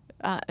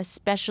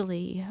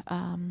 especially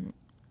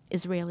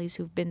Israelis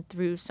who've been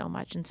through so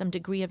much, and some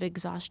degree of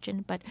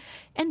exhaustion. But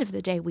end of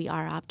the day, we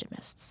are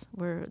optimists.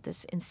 We're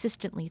this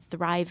insistently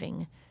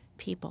thriving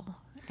people,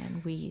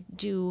 and we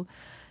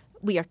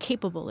are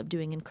capable of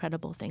doing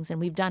incredible things, and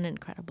we've done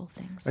incredible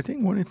things. I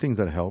think one of the things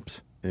that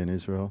helps in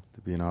Israel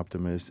to be an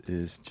optimist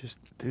is just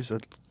there's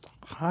a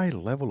high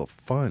level of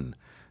fun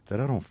that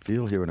I don't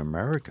feel here in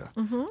America.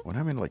 When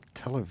I'm in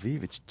Tel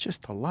Aviv, it's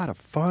just a lot of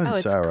fun,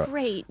 Sarah. It's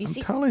great. I'm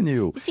telling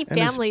you. You see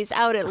families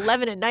out at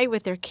 11 at night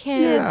with their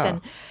kids.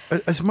 Yeah.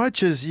 And as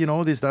much as,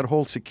 there's that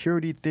whole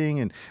security thing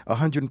and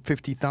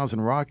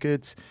 150,000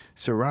 rockets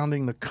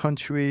surrounding the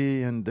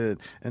country and the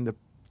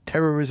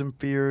terrorism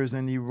fears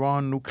and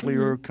Iran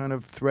nuclear kind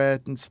of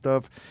threat and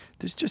stuff,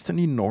 there's just an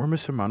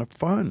enormous amount of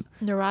fun.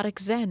 Neurotic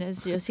Zen,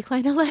 as Yossi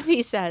Klein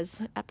Halevi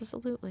says.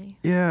 Absolutely.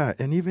 Yeah,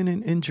 and even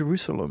in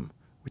Jerusalem,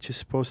 which is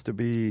supposed to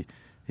be,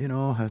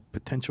 have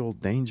potential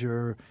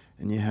danger,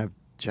 and you have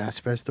jazz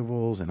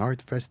festivals and art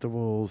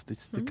festivals.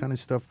 It's the kind of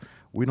stuff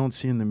we don't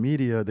see in the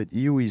media that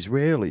you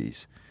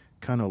Israelis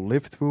kind of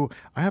live through.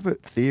 I have a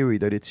theory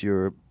that it's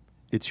your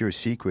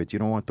secret. You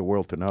don't want the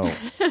world to know.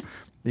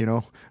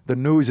 The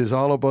news is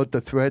all about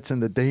the threats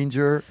and the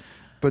danger,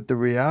 but the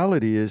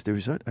reality is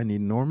there's an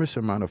enormous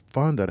amount of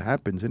fun that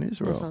happens in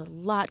Israel. There's a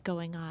lot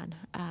going on.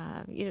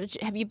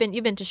 You've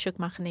been to Shuk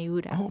Machane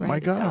Yehuda, Oh right? my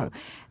God! So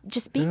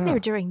just being there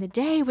during the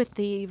day with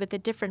the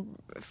different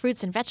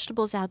fruits and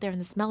vegetables out there, and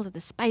the smells of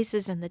the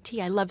spices and the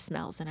tea. I love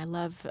smells and I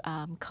love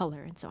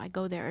color, and so I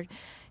go there,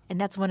 and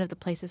that's one of the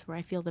places where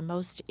I feel the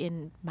most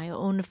in my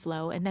own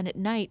flow. And then at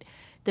night,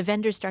 the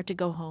vendors start to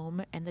go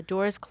home and the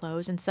doors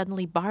close, and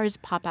suddenly bars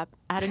pop up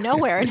out of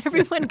nowhere, and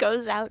everyone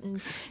goes out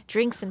and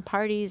drinks and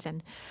parties,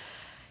 and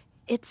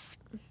it's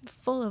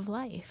full of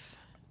life.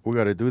 We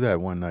got to do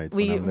that one night.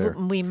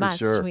 We must.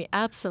 Sure. We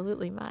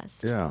absolutely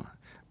must. Yeah.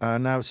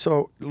 Now,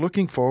 so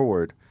looking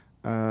forward,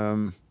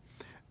 do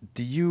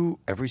you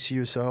ever see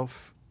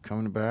yourself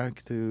coming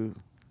back to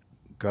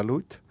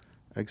Galut,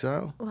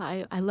 exile?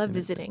 Well, I love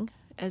visiting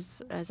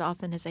as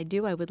often as I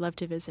do. I would love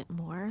to visit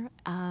more.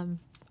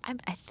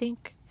 I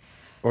think.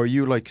 Or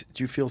do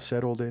you feel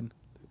settled in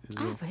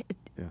Israel?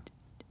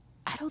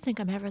 I don't think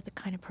I'm ever the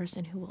kind of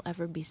person who will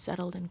ever be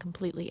settled in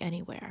completely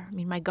anywhere. I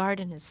mean, my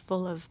garden is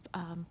full of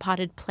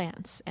potted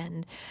plants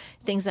and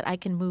things that I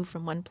can move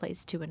from one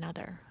place to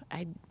another.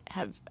 I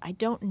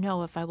don't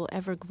know if I will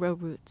ever grow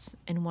roots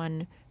in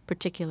one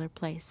particular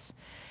place.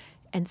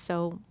 And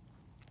so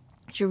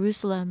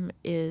Jerusalem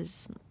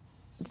is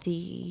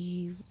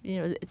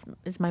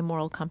it's my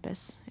moral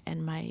compass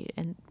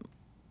and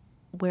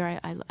where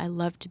I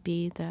love to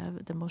be,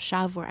 the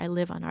moshav where I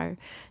live on our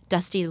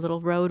dusty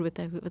little road with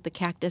the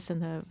cactus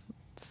and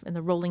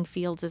the rolling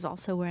fields is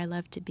also where I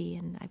love to be,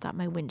 and I've got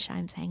my wind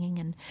chimes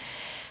hanging.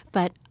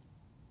 But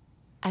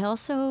I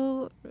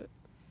also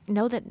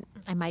know that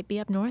I might be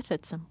up north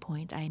at some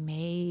point. I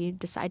may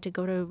decide to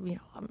go to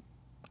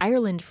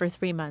Ireland for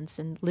 3 months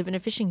and live in a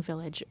fishing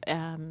village.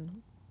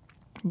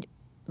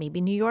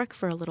 Maybe New York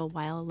for a little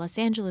while, Los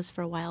Angeles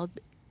for a while.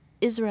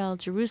 Israel,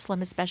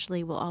 Jerusalem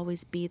especially, will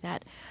always be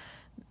that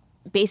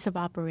base of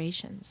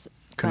operations.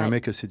 Can I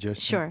make a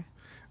suggestion? Sure.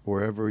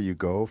 Wherever you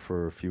go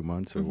for a few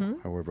months or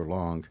however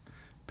long,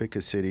 pick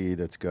a city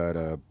that's got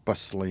a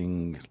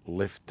bustling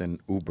Lyft and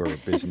Uber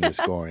business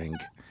going,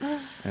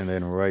 and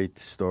then write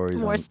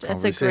stories on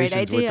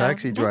conversations with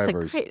taxi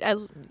drivers.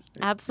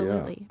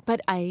 Absolutely.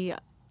 Yeah.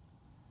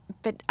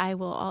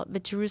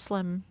 But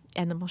Jerusalem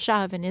and the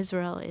Moshav in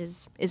Israel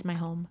is my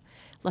home.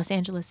 Los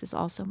Angeles is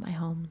also my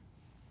home.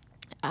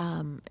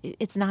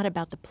 It's not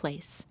about the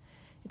place.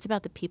 It's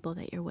about the people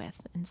that you're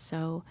with. And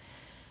so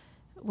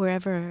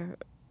wherever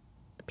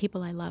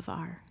people I love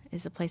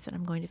is a place that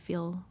I'm going to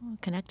feel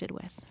connected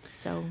with.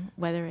 So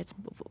whether it's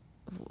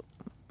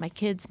my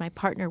kids, my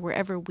partner,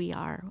 wherever we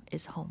are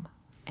is home.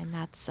 And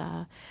that's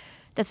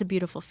a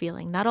beautiful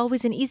feeling. Not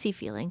always an easy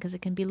feeling, because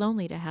it can be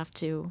lonely to have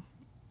to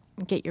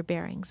get your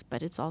bearings,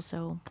 but it's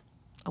also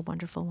a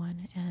wonderful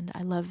one. And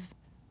I love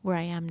where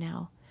I am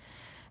now.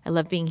 I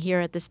love being here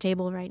at this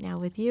table right now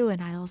with you,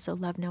 and I also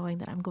love knowing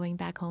that I'm going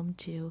back home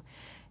to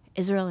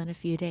Israel in a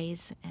few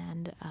days,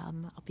 and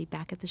I'll be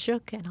back at the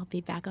Shuk, and I'll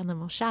be back on the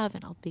Moshav,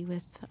 and I'll be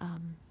with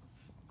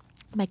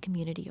my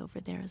community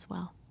over there as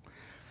well.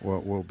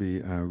 Well, we'll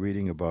be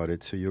reading about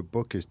it. So your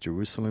book is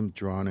Jerusalem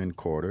Drawn and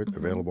Quartered,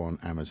 available on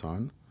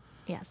Amazon.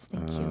 Yes,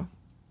 thank you.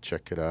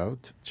 Check it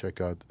out.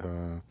 Check out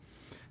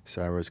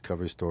Sarah's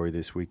cover story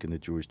this week in the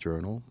Jewish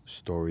Journal,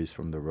 Stories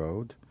from the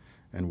Road.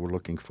 And we're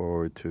looking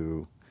forward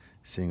to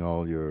seeing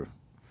all your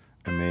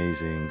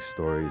amazing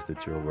stories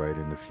that you'll write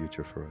in the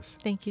future for us.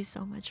 Thank you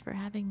so much for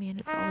having me, and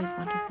it's always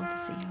wonderful to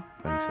see you.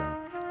 Thanks,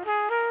 Sarah.